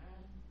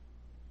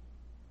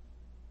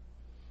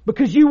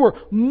 Because you were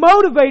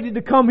motivated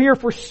to come here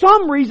for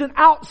some reason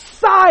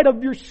outside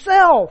of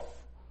yourself.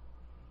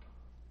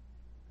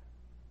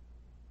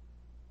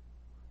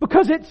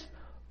 Because it's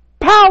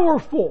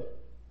powerful.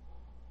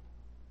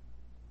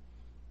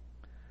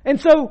 And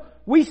so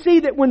we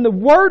see that when the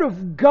Word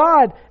of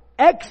God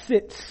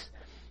exits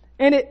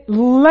and it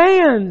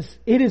lands,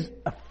 it is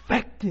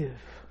effective.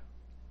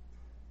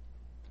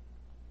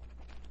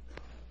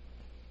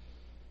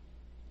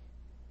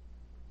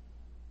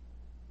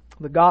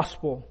 The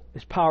gospel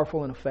is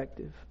powerful and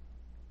effective.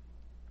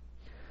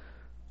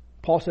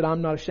 Paul said,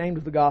 I'm not ashamed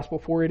of the gospel,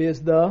 for it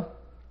is the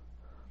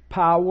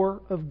power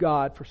of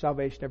God for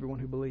salvation to everyone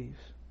who believes.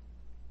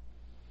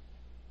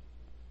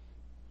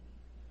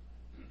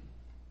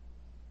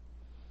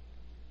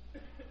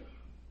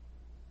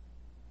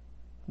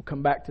 We'll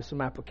come back to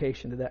some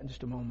application to that in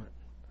just a moment.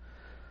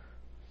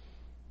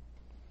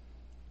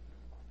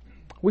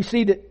 We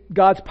see that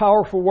God's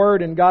powerful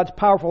Word and God's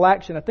powerful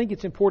action. I think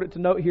it's important to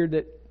note here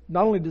that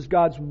not only does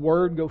God's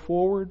Word go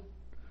forward,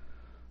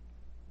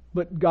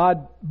 but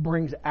God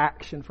brings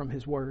action from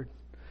His Word.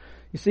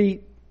 You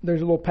see,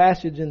 there's a little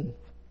passage in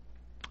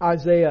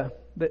Isaiah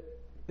that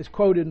is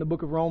quoted in the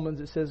book of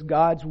Romans. It says,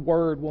 God's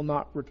Word will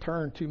not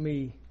return to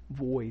me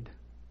void.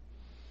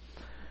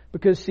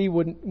 Because see,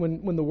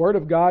 when the Word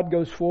of God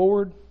goes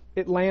forward,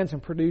 it lands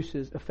and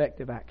produces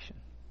effective action.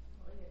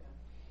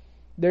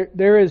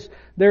 There is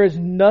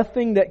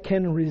nothing that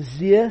can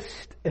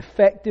resist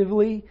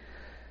effectively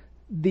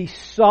the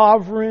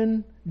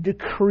sovereign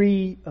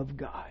decree of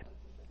God.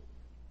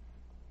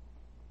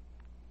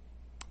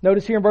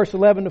 Notice here in verse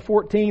 11 to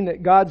 14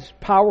 that God's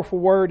powerful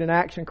Word and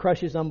action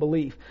crushes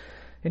unbelief.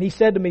 And He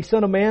said to me,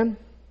 Son of man,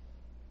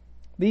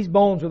 these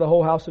bones are the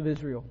whole house of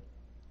Israel.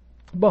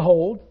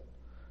 Behold,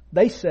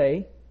 they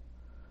say,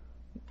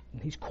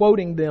 He's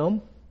quoting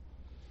them.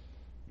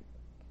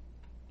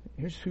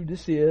 Here's who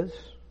this is.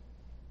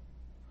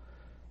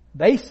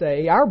 They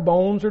say, our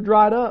bones are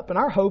dried up and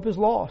our hope is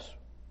lost.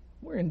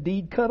 We're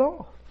indeed cut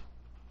off.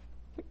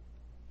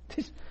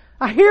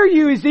 I hear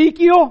you,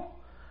 Ezekiel.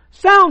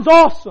 Sounds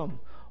awesome.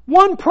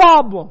 One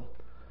problem.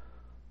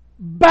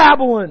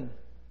 Babylon.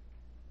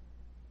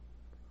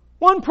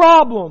 One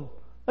problem.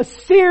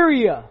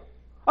 Assyria.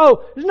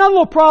 Oh, there's another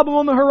little problem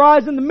on the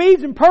horizon. The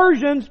Medes and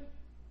Persians.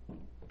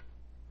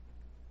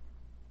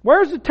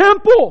 Where's the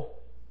temple?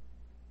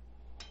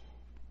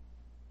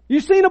 You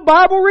seen a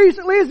Bible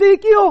recently,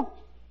 Ezekiel?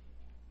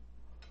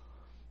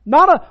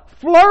 Not a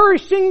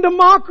flourishing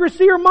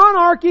democracy or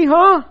monarchy,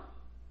 huh?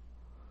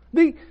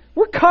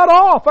 We're cut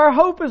off. Our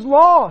hope is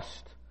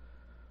lost.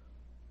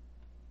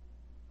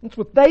 That's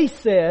what they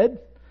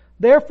said.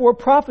 Therefore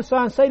prophesy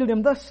and say to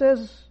them, Thus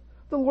says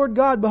the Lord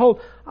God,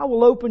 Behold, I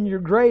will open your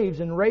graves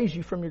and raise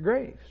you from your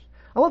graves.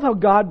 I love how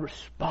God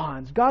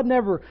responds. God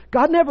never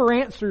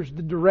answers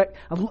the direct.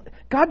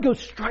 God goes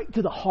straight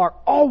to the heart,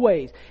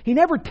 always. He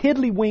never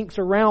tiddlywinks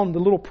around the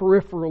little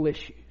peripheral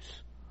issues.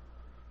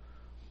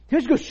 He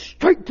just goes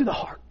straight to the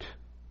heart.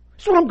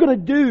 That's what I'm going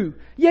to do.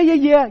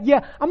 Yeah.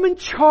 I'm in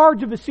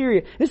charge of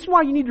Assyria. This is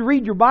why you need to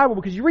read your Bible,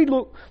 because you read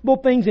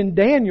little things in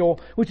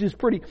Daniel, which is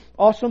pretty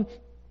awesome.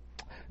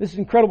 This is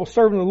incredible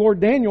servant of the Lord,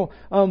 Daniel.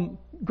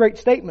 Great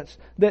statements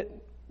that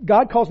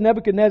God calls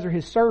Nebuchadnezzar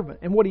His servant.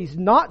 And what he's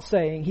not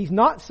saying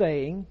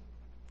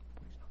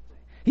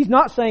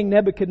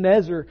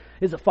Nebuchadnezzar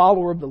is a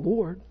follower of the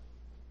Lord.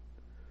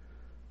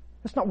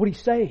 That's not what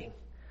he's saying.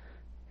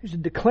 There's a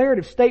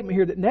declarative statement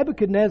here that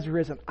Nebuchadnezzar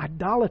is an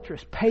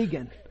idolatrous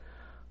pagan,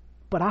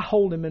 but I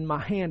hold him in my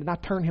hand and I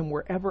turn him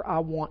wherever I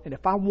want. And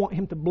if I want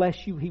him to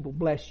bless you, he will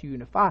bless you.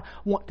 And if I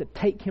want to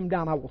take him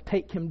down, I will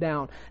take him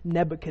down.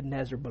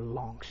 Nebuchadnezzar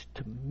belongs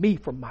to me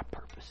for my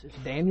purposes.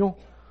 Daniel,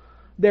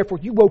 therefore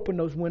you open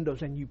those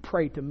windows and you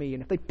pray to me.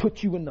 And if they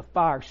put you in the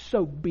fire,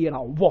 so be it.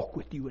 I'll walk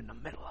with you in the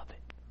middle of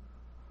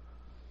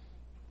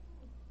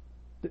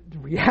it. The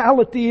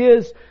reality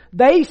is,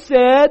 they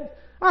said,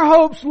 our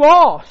hope's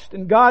lost.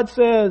 And God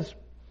says,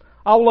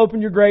 I will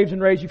open your graves and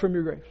raise you from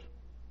your graves.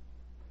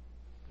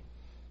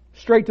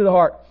 Straight to the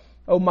heart.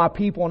 O my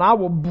people, and I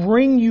will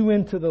bring you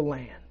into the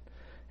land.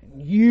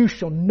 And you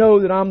shall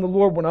know that I'm the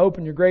Lord when I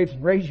open your graves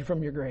and raise you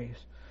from your graves.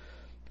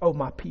 O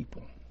my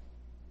people.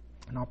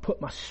 And I'll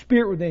put my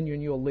Spirit within you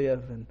and you'll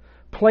live, and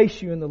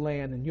place you in the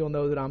land, and you'll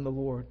know that I'm the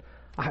Lord.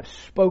 I have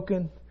spoken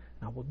and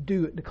I will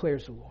do it,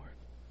 declares the Lord.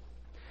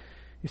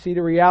 You see,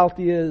 the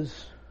reality is,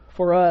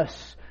 for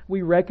us,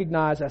 we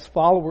recognize as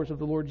followers of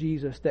the Lord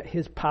Jesus that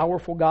His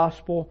powerful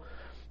gospel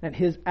and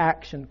His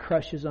action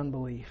crushes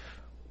unbelief.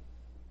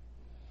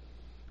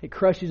 It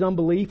crushes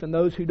unbelief in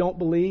those who don't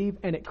believe,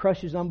 and it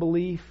crushes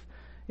unbelief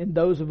in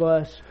those of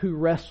us who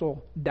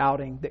wrestle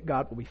doubting that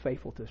God will be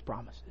faithful to His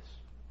promises.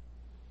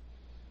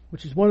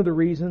 Which is one of the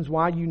reasons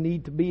why you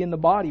need to be in the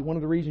body. One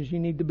of the reasons you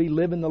need to be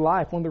living the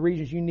life. One of the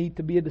reasons you need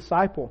to be a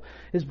disciple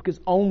is because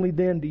only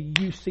then do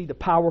you see the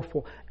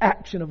powerful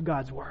action of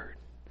God's Word.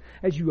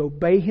 As you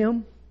obey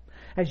Him,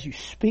 as you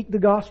speak the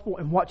gospel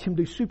and watch Him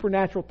do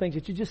supernatural things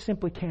that you just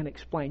simply can't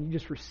explain. You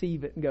just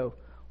receive it and go,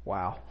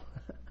 wow.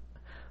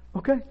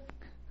 Okay.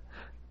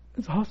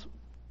 That's awesome.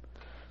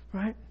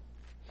 Right?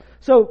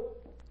 So,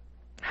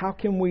 how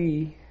can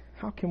we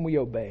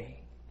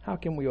obey? How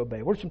can we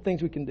obey? What are some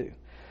things we can do?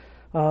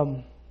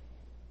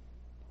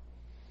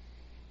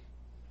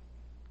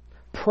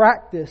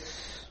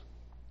 Practice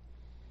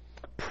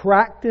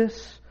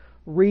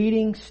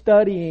reading,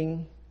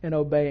 studying, and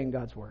obeying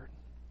God's Word.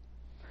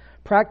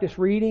 Practice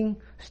reading,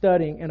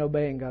 studying, and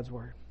obeying God's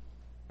Word.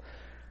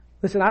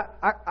 Listen,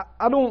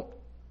 I don't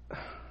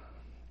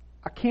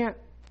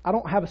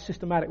have a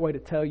systematic way to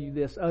tell you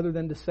this other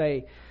than to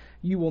say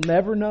you will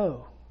never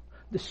know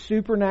the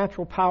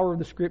supernatural power of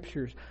the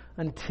Scriptures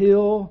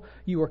until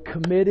you are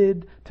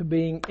committed to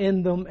being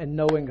in them and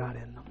knowing God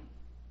in them.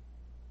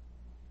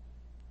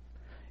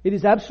 It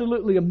is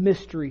absolutely a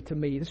mystery to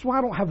me. This is why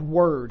I don't have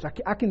words.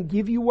 I can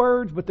give you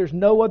words, but there's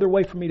no other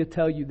way for me to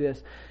tell you this.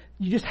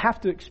 You just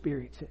have to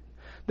experience it.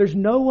 There's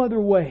no other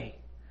way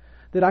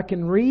that I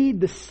can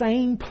read the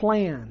same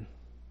plan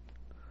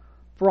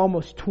for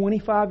almost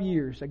 25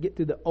 years. I get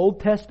through the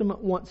Old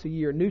Testament once a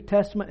year, New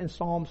Testament and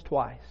Psalms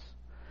twice.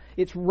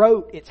 It's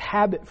rote, it's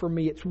habit for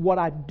me, it's what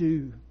I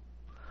do.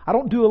 I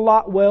don't do a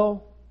lot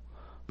well,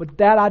 but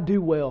that I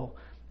do well,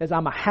 as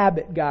I'm a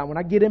habit guy. When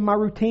I get in my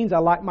routines, I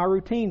like my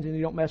routines, and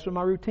you don't mess with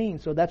my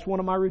routines. So that's one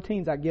of my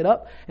routines. I get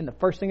up, and the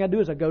first thing I do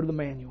is I go to the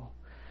manual.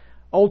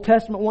 Old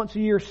Testament once a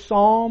year,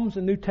 Psalms,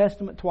 and New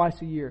Testament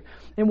twice a year.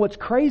 And what's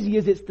crazy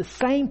is it's the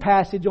same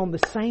passage on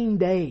the same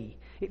day.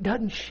 It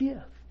doesn't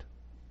shift.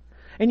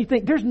 And you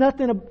think, there's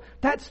nothing,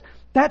 that's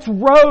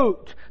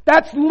rote.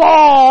 That's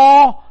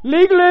law.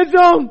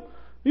 Legalism.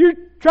 You're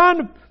trying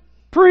to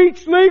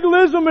preach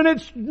legalism and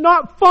it's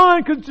not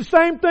fun because it's the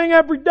same thing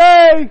every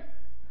day.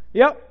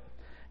 Yep.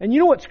 And you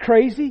know what's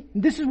crazy?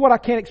 This is what I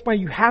can't explain.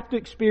 You have to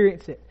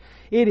experience it.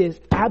 It is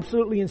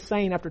absolutely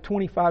insane after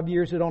 25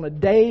 years that on a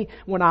day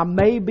when I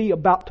may be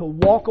about to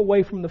walk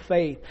away from the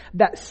faith,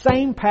 that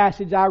same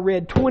passage I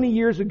read 20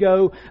 years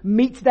ago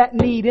meets that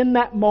need in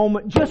that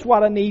moment, just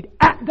what I need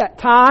at that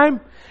time.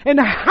 And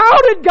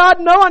how did God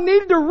know I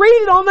needed to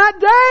read it on that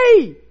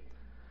day?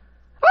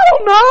 I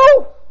don't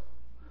know.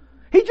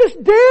 He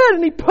just did,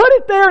 and He put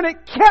it there and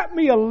it kept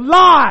me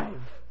alive.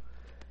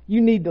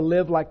 You need to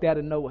live like that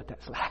and know what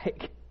that's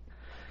like.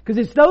 Because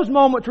it's those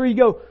moments where you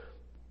go,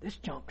 this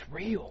junk's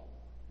real.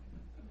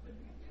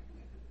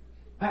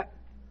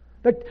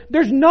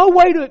 There's no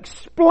way to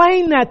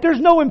explain that. There's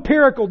no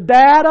empirical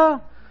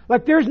data.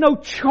 Like there's no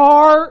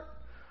chart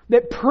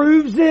that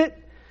proves it.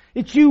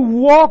 It's you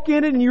walk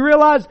in it and you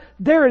realize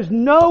there is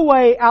no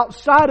way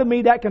outside of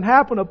me that can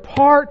happen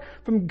apart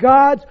from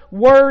God's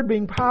Word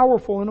being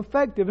powerful and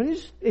effective.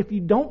 And if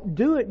you don't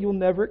do it, you'll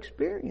never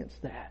experience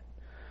that.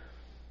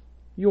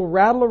 You'll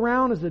rattle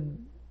around as a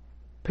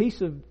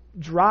piece of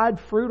dried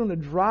fruit on a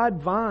dried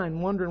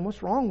vine wondering,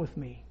 what's wrong with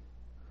me?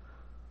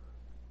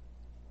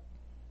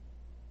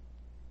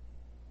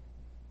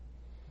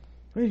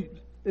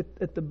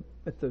 At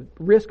the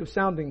risk of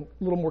sounding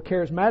a little more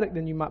charismatic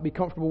than you might be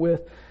comfortable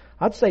with,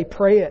 I'd say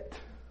pray it.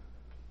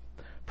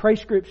 Pray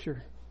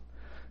Scripture.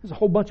 There's a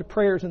whole bunch of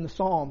prayers in the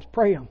Psalms.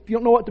 Pray them. If you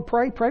don't know what to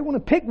pray one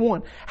and pick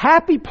one.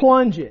 Happy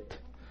plunge it.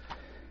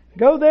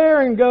 Go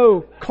there and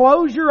go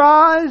close your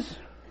eyes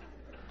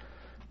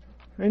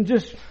and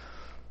just,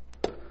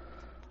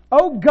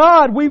 oh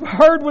God, we've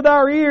heard with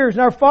our ears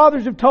and our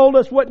fathers have told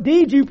us what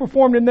deeds you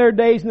performed in their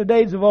days and the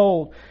days of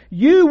old.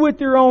 You with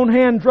your own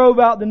hand drove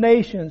out the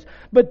nations,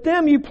 but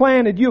them you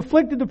planted, you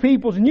afflicted the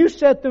peoples and you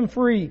set them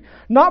free.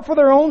 Not for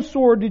their own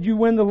sword did you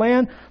win the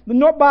land,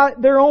 nor by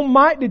their own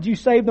might did you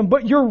save them,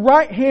 but your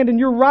right hand and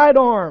your right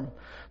arm,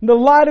 the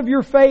light of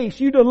your face,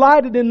 you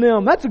delighted in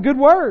them. That's a good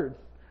word.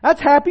 That's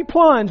happy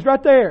plunge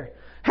right there.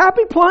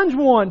 Happy plunge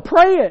one.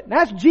 Pray it and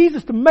ask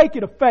Jesus to make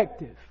it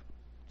effective.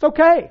 It's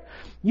okay.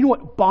 You know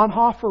what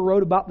Bonhoeffer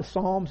wrote about the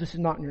Psalms? This is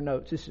not in your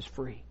notes. This is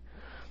free.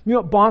 You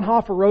know what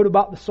Bonhoeffer wrote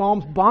about the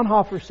Psalms?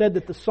 Bonhoeffer said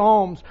that the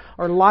Psalms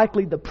are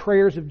likely the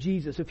prayers of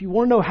Jesus. If you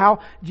want to know how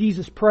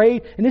Jesus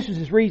prayed, and this is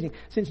his reasoning,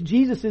 since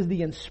Jesus is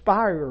the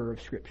inspirer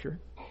of Scripture,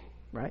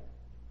 right?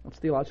 That's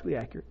theologically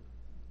accurate.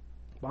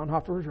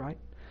 Bonhoeffer was right.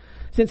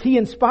 Since He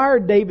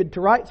inspired David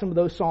to write some of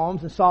those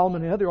Psalms, and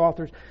Solomon and other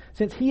authors,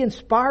 since He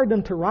inspired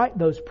them to write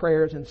those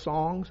prayers and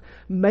songs,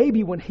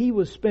 maybe when He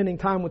was spending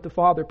time with the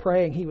Father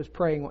praying, He was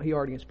praying what He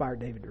already inspired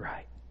David to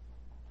write.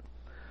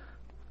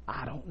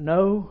 I don't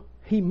know.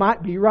 He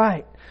might be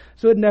right.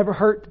 So it'd never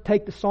hurt to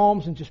take the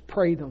Psalms and just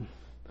pray them.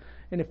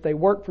 And if they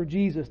work for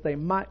Jesus, they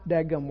might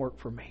dadgum work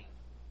for me.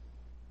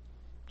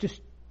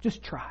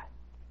 Just try.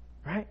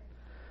 Right?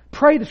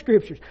 Pray the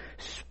Scriptures.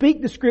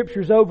 Speak the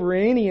Scriptures over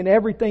any and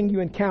everything you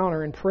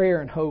encounter in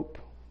prayer and hope.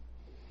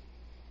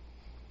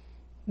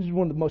 This is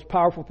one of the most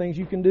powerful things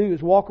you can do,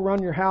 is walk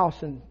around your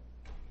house and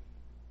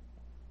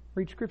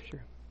read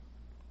Scripture.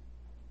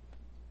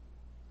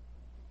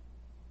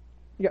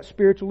 You got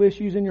spiritual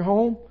issues in your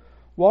home?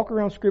 Walk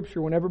around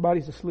Scripture when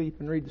everybody's asleep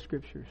and read the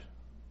Scriptures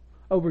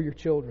over your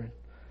children.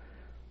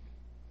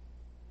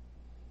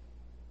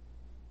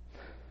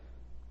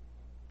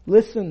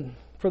 Listen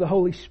for the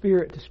Holy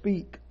Spirit to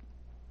speak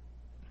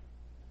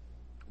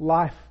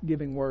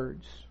life-giving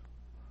words.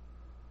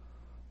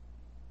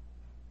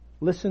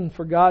 Listen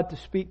for God to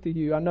speak to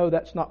you. I know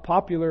that's not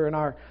popular in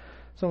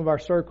some of our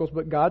circles,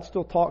 but God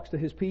still talks to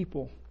His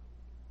people.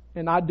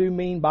 And I do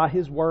mean by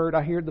His Word.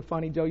 I hear the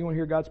funny, Joe, you want to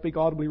hear God speak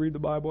audibly? Read the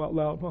Bible out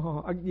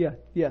loud.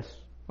 Yes.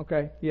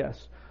 Okay,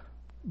 yes.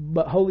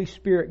 But Holy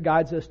Spirit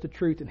guides us to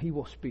truth, and He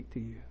will speak to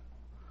you.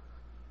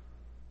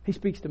 He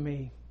speaks to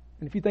me.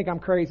 And if you think I'm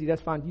crazy,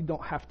 that's fine. You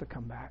don't have to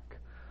come back.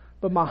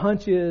 But my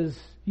hunch is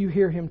you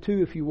hear Him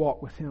too if you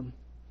walk with Him.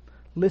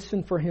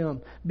 Listen for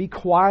Him. Be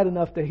quiet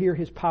enough to hear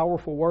His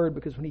powerful Word,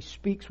 because when He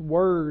speaks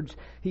words,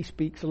 He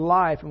speaks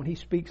life. And when He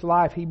speaks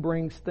life, He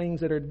brings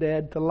things that are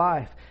dead to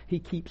life. He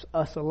keeps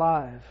us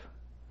alive.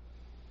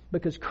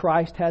 Because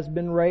Christ has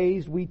been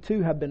raised, we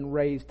too have been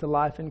raised to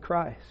life in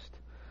Christ.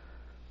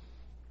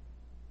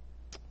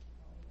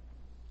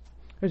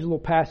 There's a little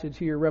passage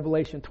here,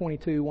 Revelation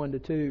 22,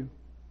 1-2.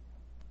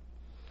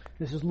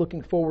 This is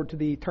looking forward to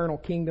the eternal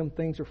kingdom.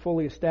 Things are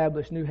fully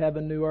established, new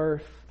heaven, new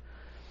earth.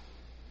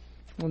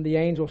 And the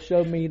angel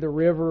showed me the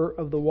river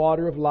of the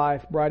water of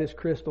life, bright as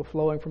crystal,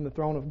 flowing from the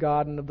throne of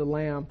God and of the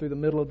Lamb through the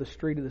middle of the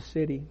street of the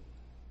city.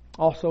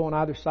 Also on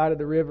either side of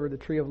the river, the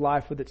tree of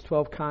life with its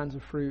 12 kinds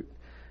of fruit,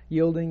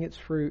 yielding its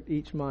fruit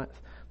each month.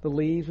 The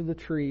leaves of the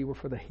tree were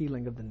for the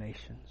healing of the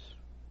nations.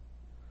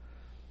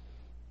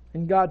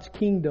 In God's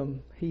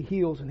kingdom, He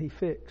heals and He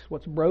fixes.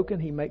 What's broken,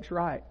 He makes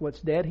right. What's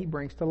dead, He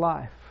brings to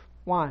life.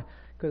 Why?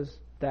 Because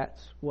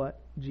that's what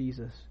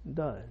Jesus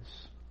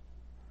does.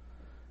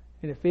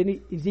 And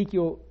if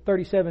Ezekiel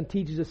 37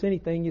 teaches us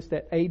anything, it's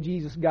that A,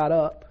 Jesus got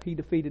up, He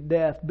defeated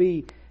death.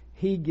 B,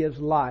 He gives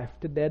life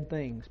to dead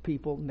things,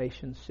 people,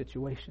 nations,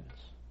 situations.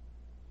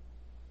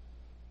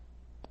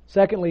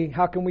 Secondly,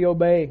 how can we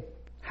obey?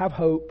 Have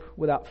hope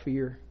without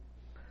fear.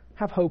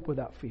 Have hope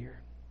without fear.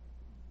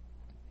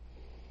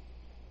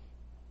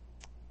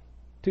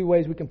 2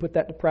 ways we can put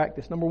that to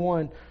practice. Number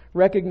 1,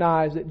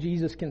 recognize that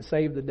Jesus can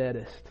save the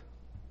deadest.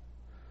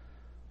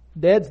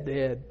 Dead's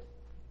dead.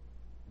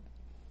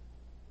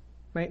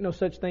 There ain't no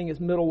such thing as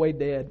middle way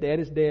dead. Dead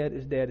is dead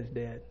is dead is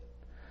dead.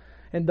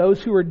 And those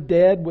who are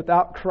dead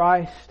without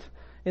Christ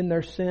in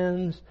their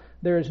sins,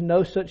 there is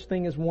no such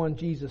thing as one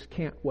Jesus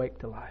can't wake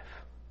to life.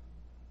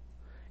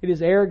 It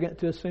is arrogant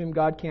to assume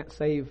God can't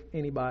save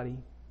anybody.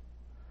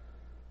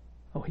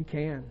 Oh, He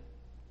can.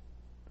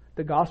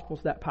 The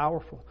gospel's that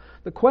powerful.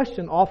 The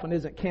question often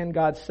isn't, can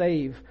God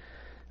save,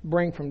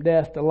 bring from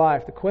death to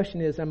life? The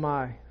question is, am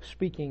I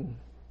speaking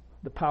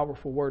the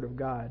powerful word of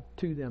God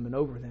to them and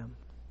over them?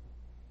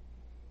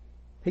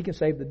 He can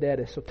save the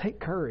deadest. So take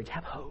courage,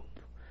 have hope,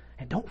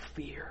 and don't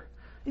fear.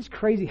 It's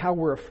crazy how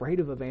we're afraid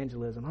of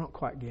evangelism. I don't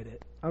quite get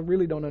it. I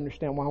really don't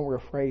understand why we're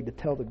afraid to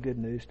tell the good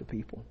news to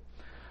people.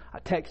 I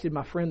texted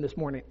my friend this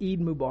morning,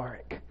 Eid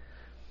Mubarak.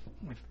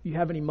 If you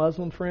have any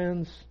Muslim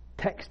friends,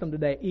 text them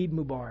today, Eid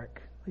Mubarak.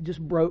 They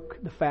just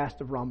broke the fast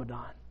of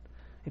Ramadan.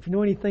 If you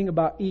know anything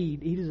about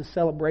Eid, Eid is a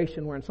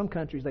celebration where in some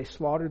countries they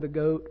slaughter the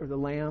goat or the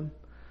lamb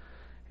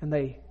and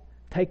they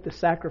take the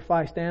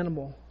sacrificed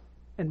animal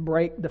and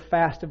break the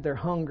fast of their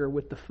hunger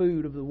with the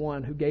food of the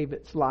one who gave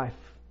its life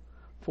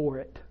for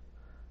it.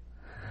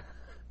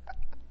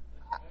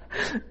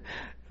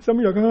 Some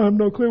of you are like, I have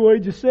no clue what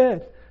he just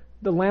said.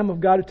 The Lamb of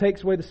God who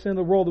takes away the sin of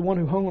the world, the one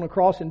who hung on a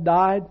cross and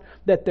died,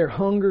 that their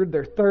hunger,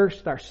 their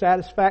thirst, our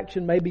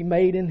satisfaction may be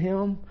made in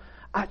Him.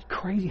 It's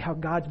crazy how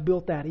God's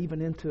built that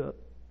even into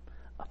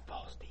a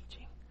false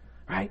teaching,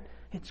 right?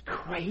 It's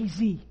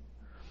crazy.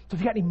 So if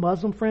you got any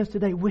Muslim friends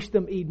today, wish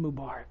them Eid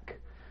Mubarak.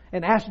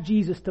 And ask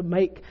Jesus to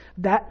make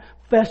that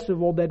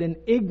festival that in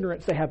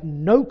ignorance they have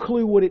no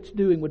clue what it's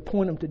doing would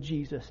point them to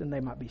Jesus and they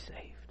might be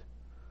saved.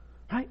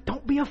 Right?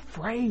 Don't be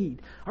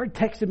afraid. I already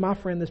texted my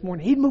friend this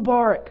morning, Eid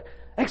Mubarak!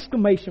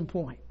 Exclamation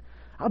point.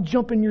 I'll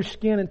jump in your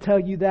skin and tell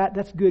you that.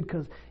 That's good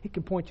because it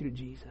can point you to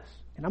Jesus.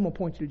 And I'm going to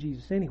point you to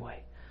Jesus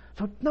anyway.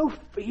 So no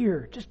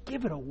fear. Just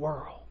give it a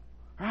whirl.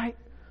 Right?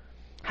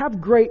 Have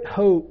great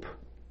hope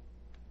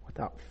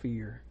without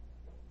fear.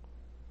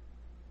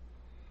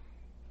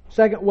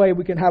 Second way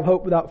we can have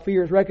hope without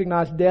fear is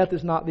recognize death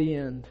is not the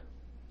end.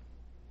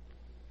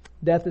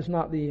 Death is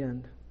not the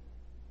end.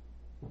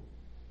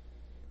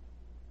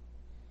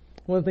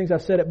 One of the things I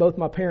said at both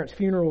my parents'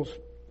 funerals,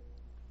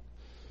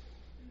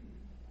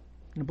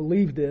 I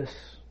believe this: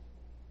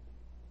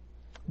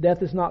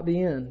 death is not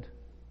the end.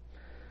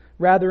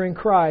 Rather, in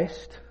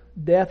Christ,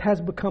 death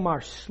has become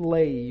our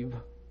slave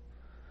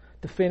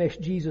to finish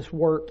Jesus'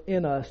 work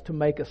in us to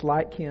make us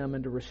like Him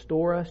and to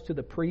restore us to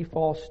the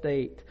pre-fall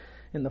state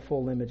in the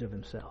full image of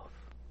Himself.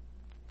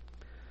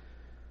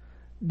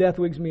 Death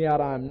wigs me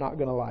out, I'm not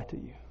going to lie to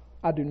you.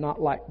 I do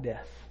not like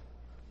death.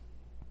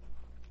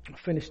 I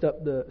finished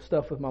up the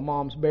stuff with my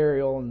mom's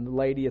burial, and the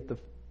lady at the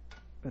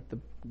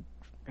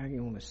I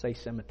don't want to say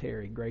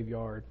cemetery,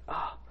 graveyard,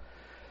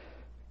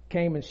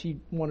 came and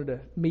she wanted to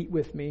meet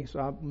with me, so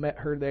I met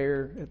her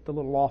there at the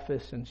little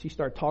office, and she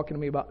started talking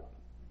to me about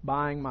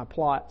buying my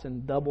plots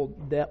and double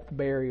depth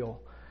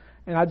burial.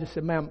 And I just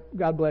said, ma'am,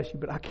 God bless you,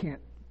 but I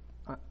can't.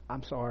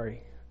 I'm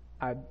sorry.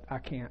 I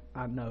can't.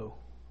 No.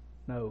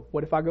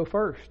 What if I go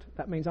first?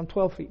 That means I'm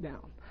 12 feet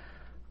down.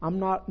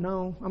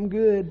 I'm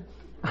good.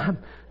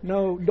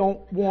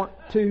 Don't want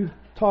to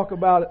talk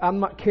about it. I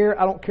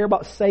don't care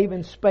about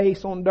saving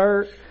space on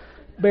dirt.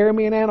 Bury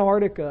me in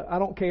Antarctica. I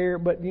don't care,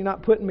 but you're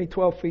not putting me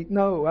 12 feet.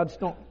 No, I just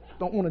don't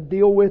want to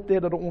deal with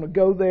it. I don't want to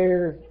go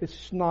there. It's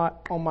just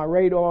not on my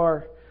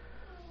radar.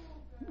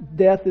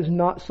 Death is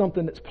not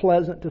something that's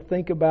pleasant to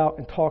think about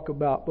and talk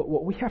about. But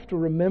what we have to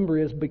remember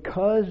is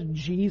because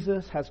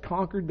Jesus has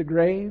conquered the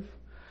grave,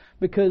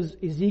 because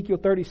Ezekiel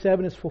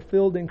 37 is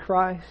fulfilled in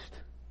Christ,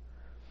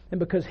 and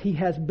because He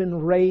has been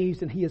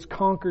raised and He has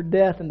conquered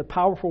death, and the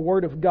powerful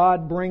Word of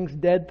God brings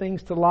dead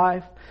things to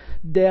life,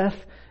 death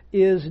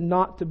is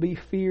not to be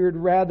feared.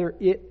 Rather,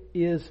 it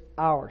is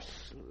our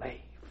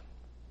slave.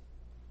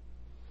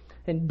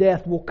 And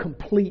death will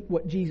complete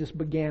what Jesus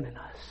began in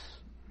us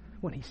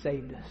when He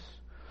saved us.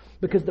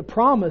 Because the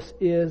promise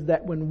is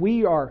that when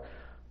we are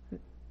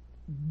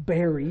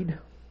buried,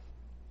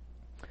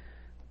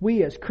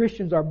 we as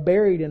Christians are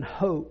buried in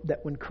hope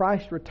that when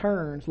Christ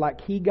returns,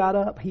 like He got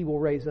up, He will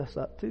raise us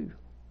up too.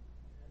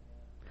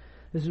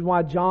 This is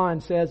why John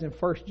says in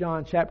 1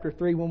 John chapter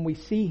 3, when we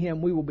see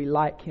Him, we will be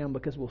like Him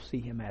because we'll see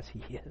Him as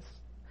He is.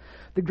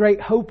 The great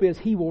hope is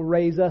He will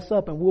raise us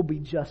up and we'll be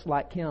just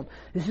like Him.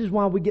 This is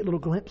why we get little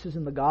glimpses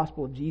in the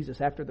gospel of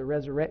Jesus after the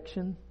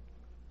resurrection.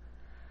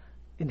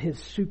 In His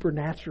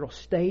supernatural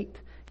state,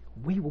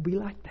 we will be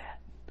like that.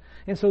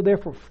 And so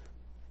therefore,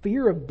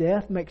 fear of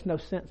death makes no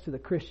sense to the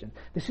Christian.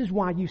 This is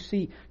why you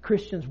see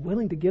Christians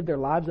willing to give their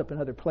lives up in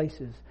other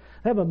places.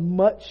 They have a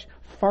much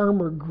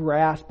firmer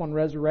grasp on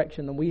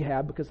resurrection than we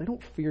have because they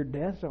don't fear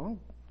death. So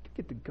I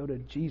get to go to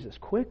Jesus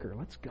quicker.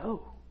 Let's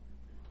go.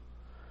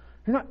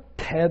 You're not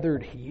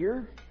tethered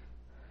here.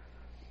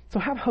 So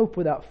have hope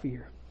without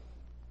fear.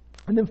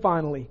 And then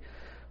finally,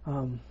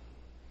 I'm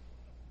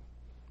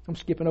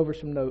skipping over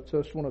some notes, so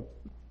I just want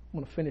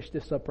to finish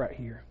this up right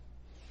here.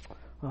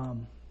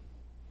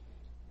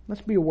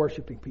 Let's be a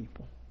worshiping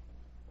people.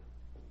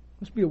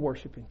 Let's be a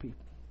worshiping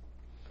people.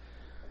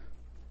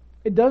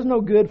 It does no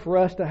good for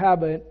us to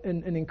have an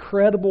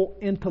incredible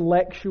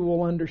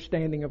intellectual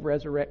understanding of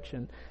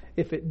resurrection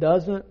if it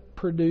doesn't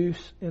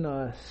produce in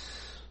us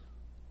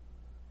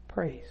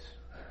praise.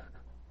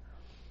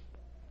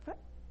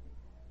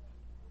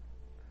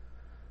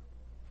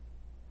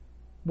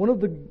 One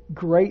of the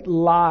great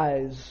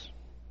lies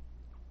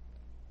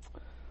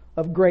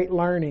of great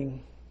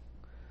learning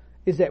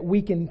is that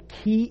we can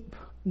keep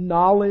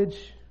knowledge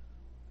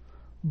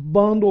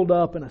bundled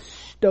up in a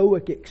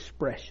stoic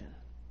expression.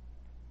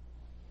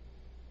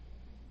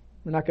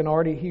 And I can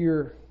already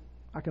hear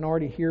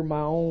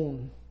my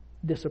own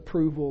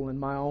disapproval and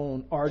my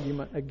own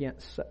argument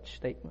against such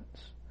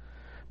statements.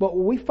 But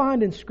what we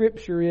find in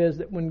Scripture is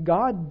that when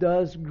God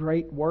does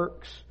great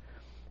works,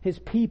 His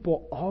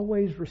people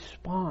always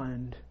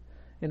respond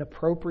in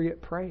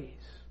appropriate praise.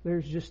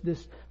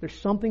 There's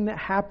something that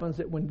happens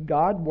that when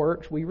God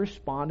works, we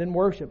respond in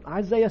worship.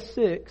 Isaiah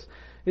 6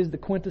 is the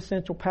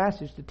quintessential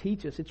passage to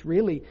teach us. It's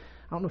really,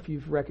 I don't know if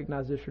you've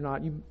recognized this or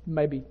not. You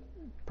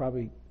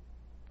probably,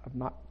 I've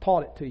not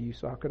taught it to you,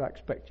 so how could I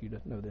expect you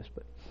to know this?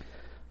 But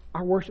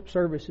our worship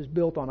service is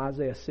built on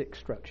Isaiah 6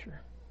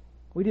 structure.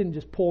 We didn't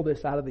just pull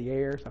this out of the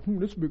air. It's like,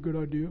 this would be a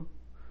good idea.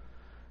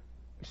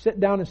 We sat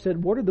down and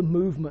said, what are the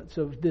movements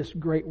of this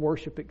great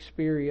worship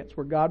experience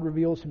where God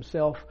reveals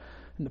Himself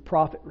and the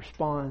prophet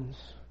responds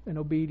in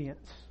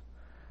obedience?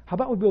 How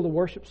about we build a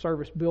worship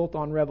service built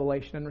on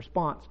revelation and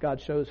response?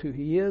 God shows who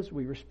He is,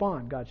 we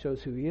respond. God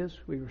shows who He is,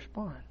 we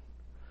respond.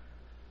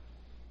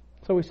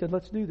 So we said,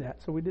 let's do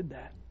that. So we did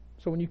that.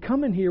 So when you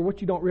come in here,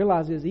 what you don't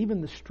realize is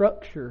even the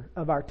structure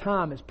of our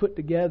time is put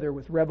together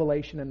with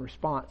revelation and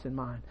response in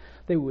mind.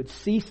 They would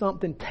see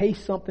something,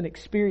 taste something,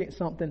 experience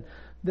something,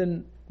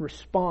 then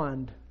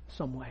respond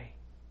some way.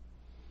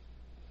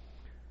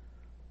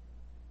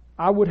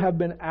 I would have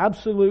been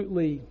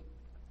absolutely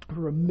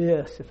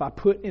remiss if I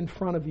put in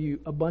front of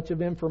you a bunch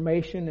of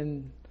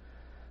information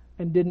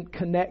and didn't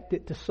connect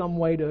it to some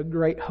way to a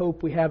great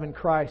hope we have in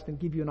Christ and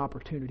give you an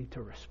opportunity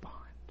to respond.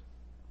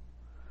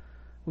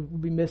 We'll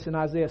be missing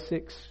Isaiah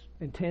 6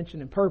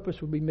 intention and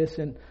purpose. We'll be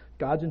missing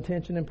God's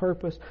intention and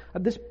purpose.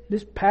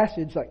 This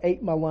passage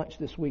ate my lunch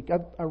this week.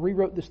 I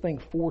rewrote this thing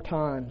 4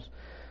 times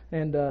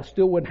and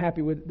still wasn't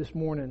happy with it this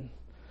morning.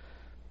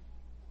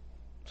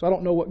 So I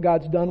don't know what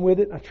God's done with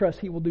it. I trust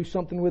He will do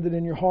something with it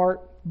in your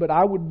heart. But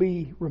I would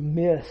be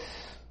remiss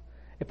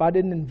if I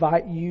didn't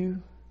invite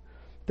you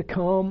to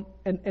come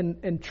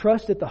and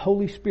trust that the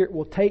Holy Spirit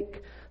will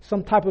take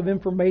some type of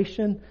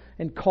information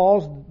and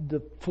cause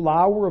the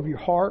flower of your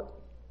heart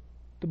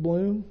to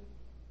bloom,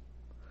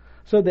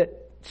 so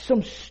that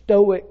some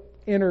stoic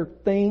inner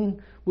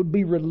thing would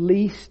be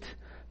released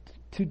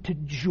to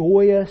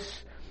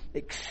joyous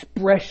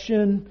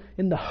expression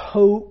in the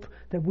hope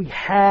that we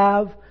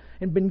have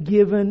and been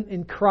given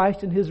in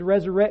Christ and His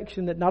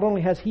resurrection, that not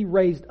only has He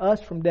raised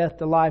us from death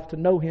to life to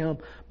know Him,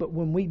 but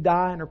when we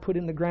die and are put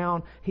in the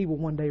ground, He will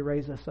one day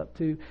raise us up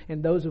too.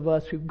 And those of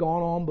us who've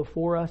gone on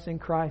before us in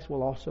Christ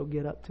will also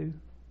get up too.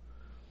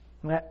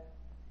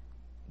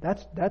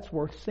 That's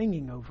worth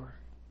singing over.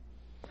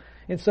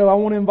 And so I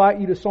want to invite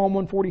you to Psalm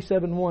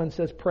 147:1. It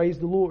says, praise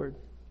the Lord.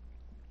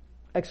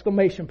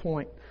 Exclamation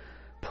point.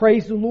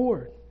 Praise the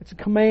Lord. It's a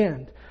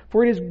command.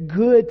 For it is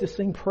good to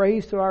sing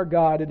praise to our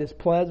God. It is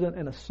pleasant,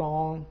 and a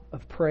song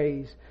of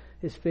praise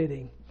is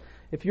fitting.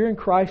 If you're in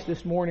Christ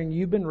this morning,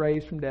 you've been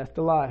raised from death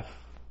to life.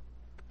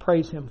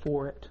 Praise Him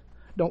for it.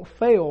 Don't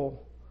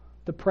fail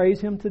to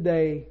praise Him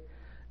today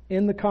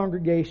in the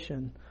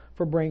congregation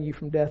for bringing you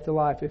from death to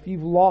life. If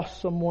you've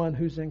lost someone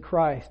who's in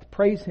Christ,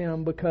 praise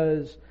Him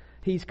because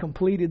He's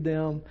completed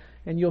them,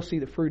 and you'll see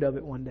the fruit of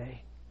it one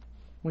day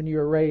when you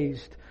are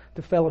raised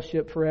to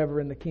fellowship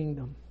forever in the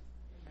kingdom.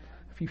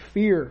 If you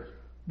fear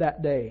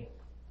that day,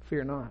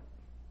 fear not.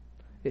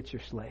 It's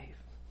your slave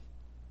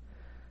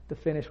to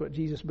finish what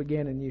Jesus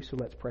began in you, so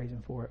let's praise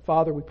Him for it.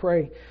 Father, we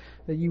pray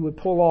that You would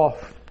pull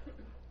off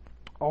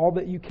all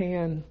that You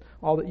can,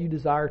 all that You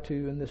desire to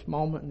in this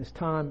moment, in this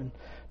time, and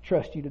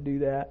trust You to do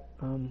that.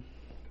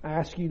 I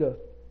ask You to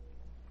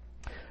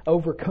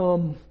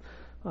overcome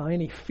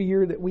any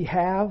fear that we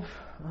have,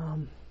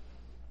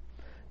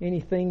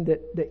 anything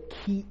that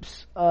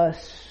keeps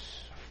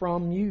us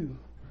from You,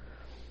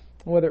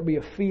 whether it be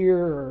a fear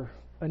or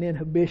an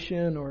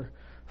inhibition or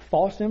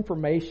false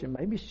information.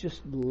 Maybe it's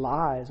just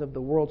lies of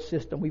the world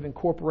system we've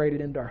incorporated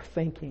into our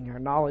thinking, our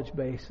knowledge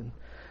base. And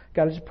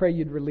God, I just pray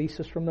You'd release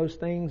us from those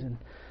things.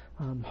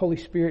 And Holy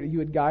Spirit, You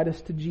would guide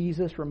us to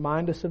Jesus,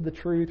 remind us of the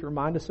truth,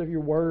 remind us of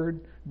Your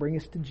Word, bring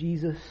us to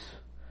Jesus,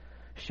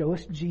 show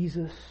us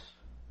Jesus.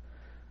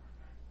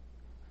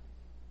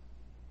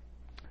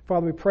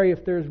 Father, we pray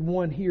if there's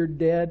one here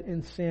dead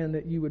in sin,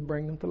 that You would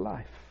bring them to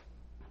life.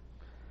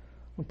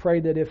 We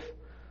pray that if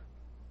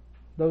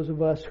those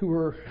of us who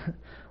are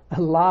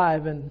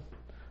alive and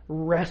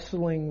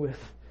wrestling with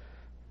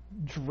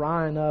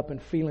drying up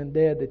and feeling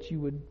dead, that You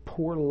would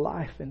pour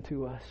life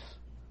into us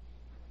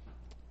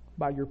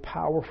by Your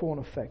powerful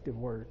and effective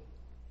Word.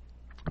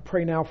 I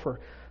pray now for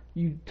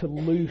You to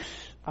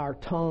loose our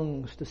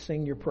tongues to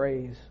sing Your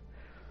praise.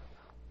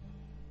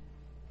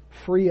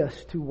 Free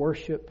us to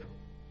worship.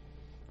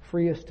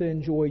 Free us to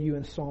enjoy You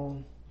in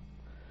song.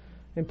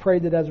 And pray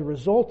that as a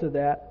result of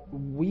that,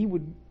 we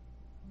would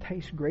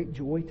taste great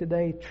joy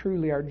today.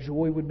 Truly, our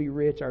joy would be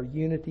rich. Our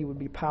unity would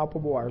be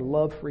palpable. Our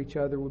love for each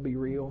other would be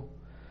real.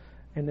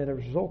 And that as a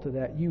result of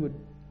that, You would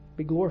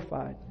be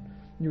glorified.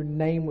 Your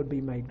name would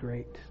be made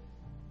great.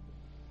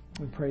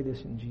 We pray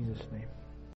this in Jesus' name.